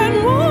 you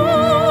can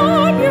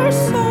warm your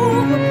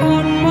soul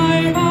upon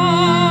my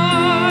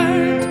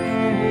heart,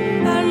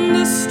 and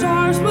the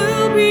stars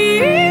will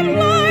beam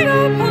light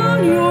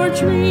upon your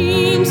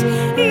dreams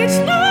each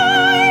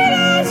night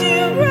as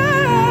you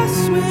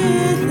rest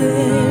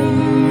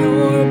within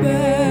your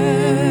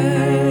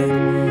bed.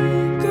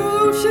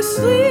 Go to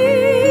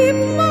sleep,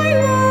 my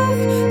love,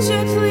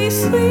 gently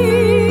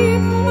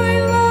sleep, my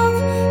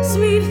love,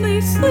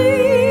 sweetly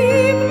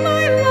sleep,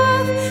 my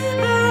love,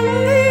 and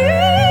the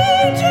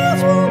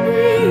angels will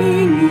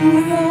bring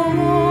you the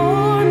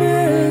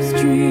warmest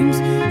dreams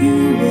you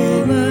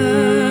will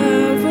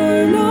ever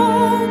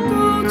know.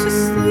 Go to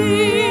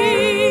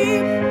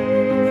sleep,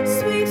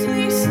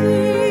 sweetly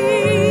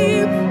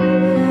sleep,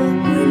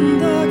 when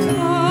the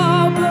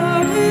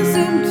cupboard is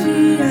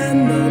empty and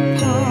the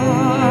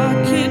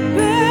pocket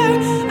bare,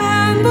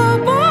 and the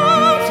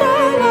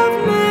bottle of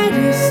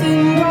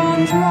medicine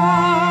gone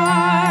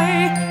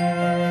dry.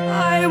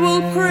 I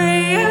will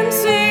pray and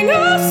sing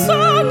a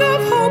song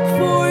of hope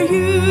for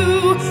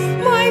you,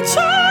 my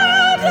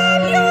child,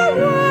 and your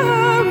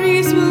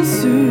worries will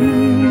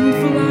soon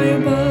fly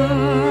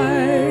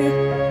by.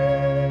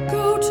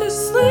 Go to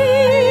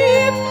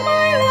sleep,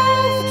 my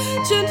love,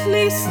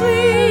 gently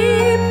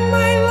sleep,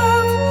 my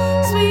love,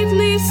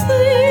 sweetly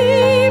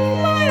sleep,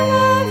 my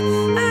love,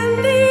 and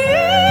the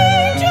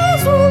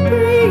angels will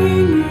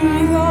bring you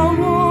the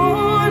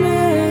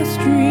warmest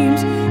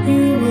dreams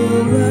you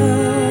will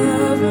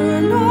ever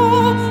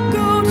know.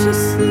 Go to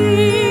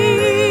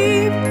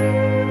sleep,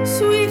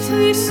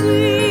 sweetly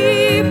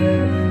sleep,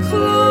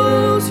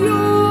 close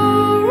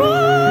your eyes.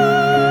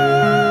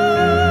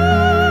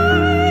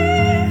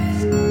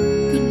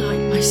 Good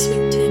night, my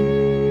sweet Tim.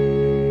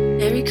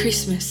 Merry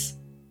Christmas.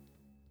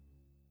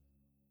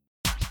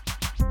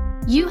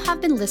 You have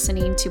been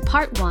listening to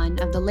part 1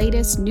 of the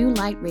latest New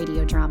Light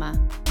radio drama.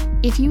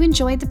 If you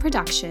enjoyed the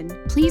production,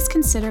 please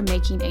consider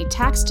making a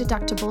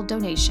tax-deductible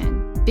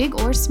donation, big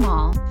or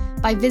small,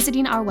 by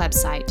visiting our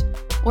website,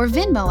 or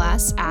Venmo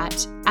us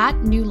at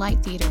New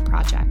Light Theater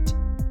Project.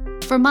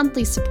 For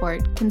monthly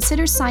support,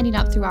 consider signing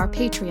up through our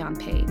Patreon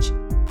page.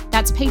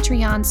 That's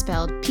Patreon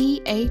spelled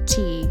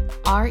Patreon.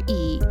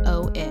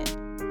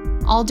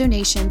 All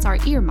donations are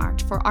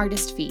earmarked for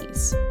artist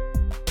fees.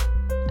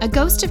 A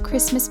Ghost of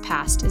Christmas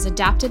Past is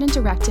adapted and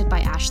directed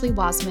by Ashley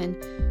Wasman,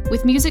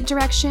 with music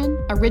direction,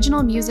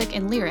 original music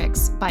and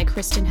lyrics by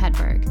Kristen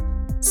Hedberg,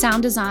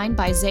 sound design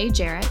by Zay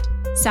Jarrett,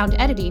 sound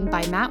editing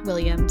by Matt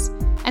Williams,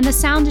 and the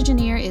sound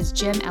engineer is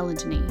Jim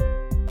Ellentony.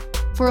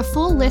 For a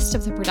full list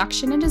of the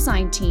production and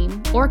design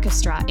team,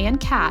 orchestra,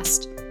 and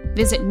cast,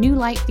 visit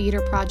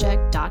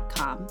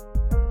newlighttheaterproject.com.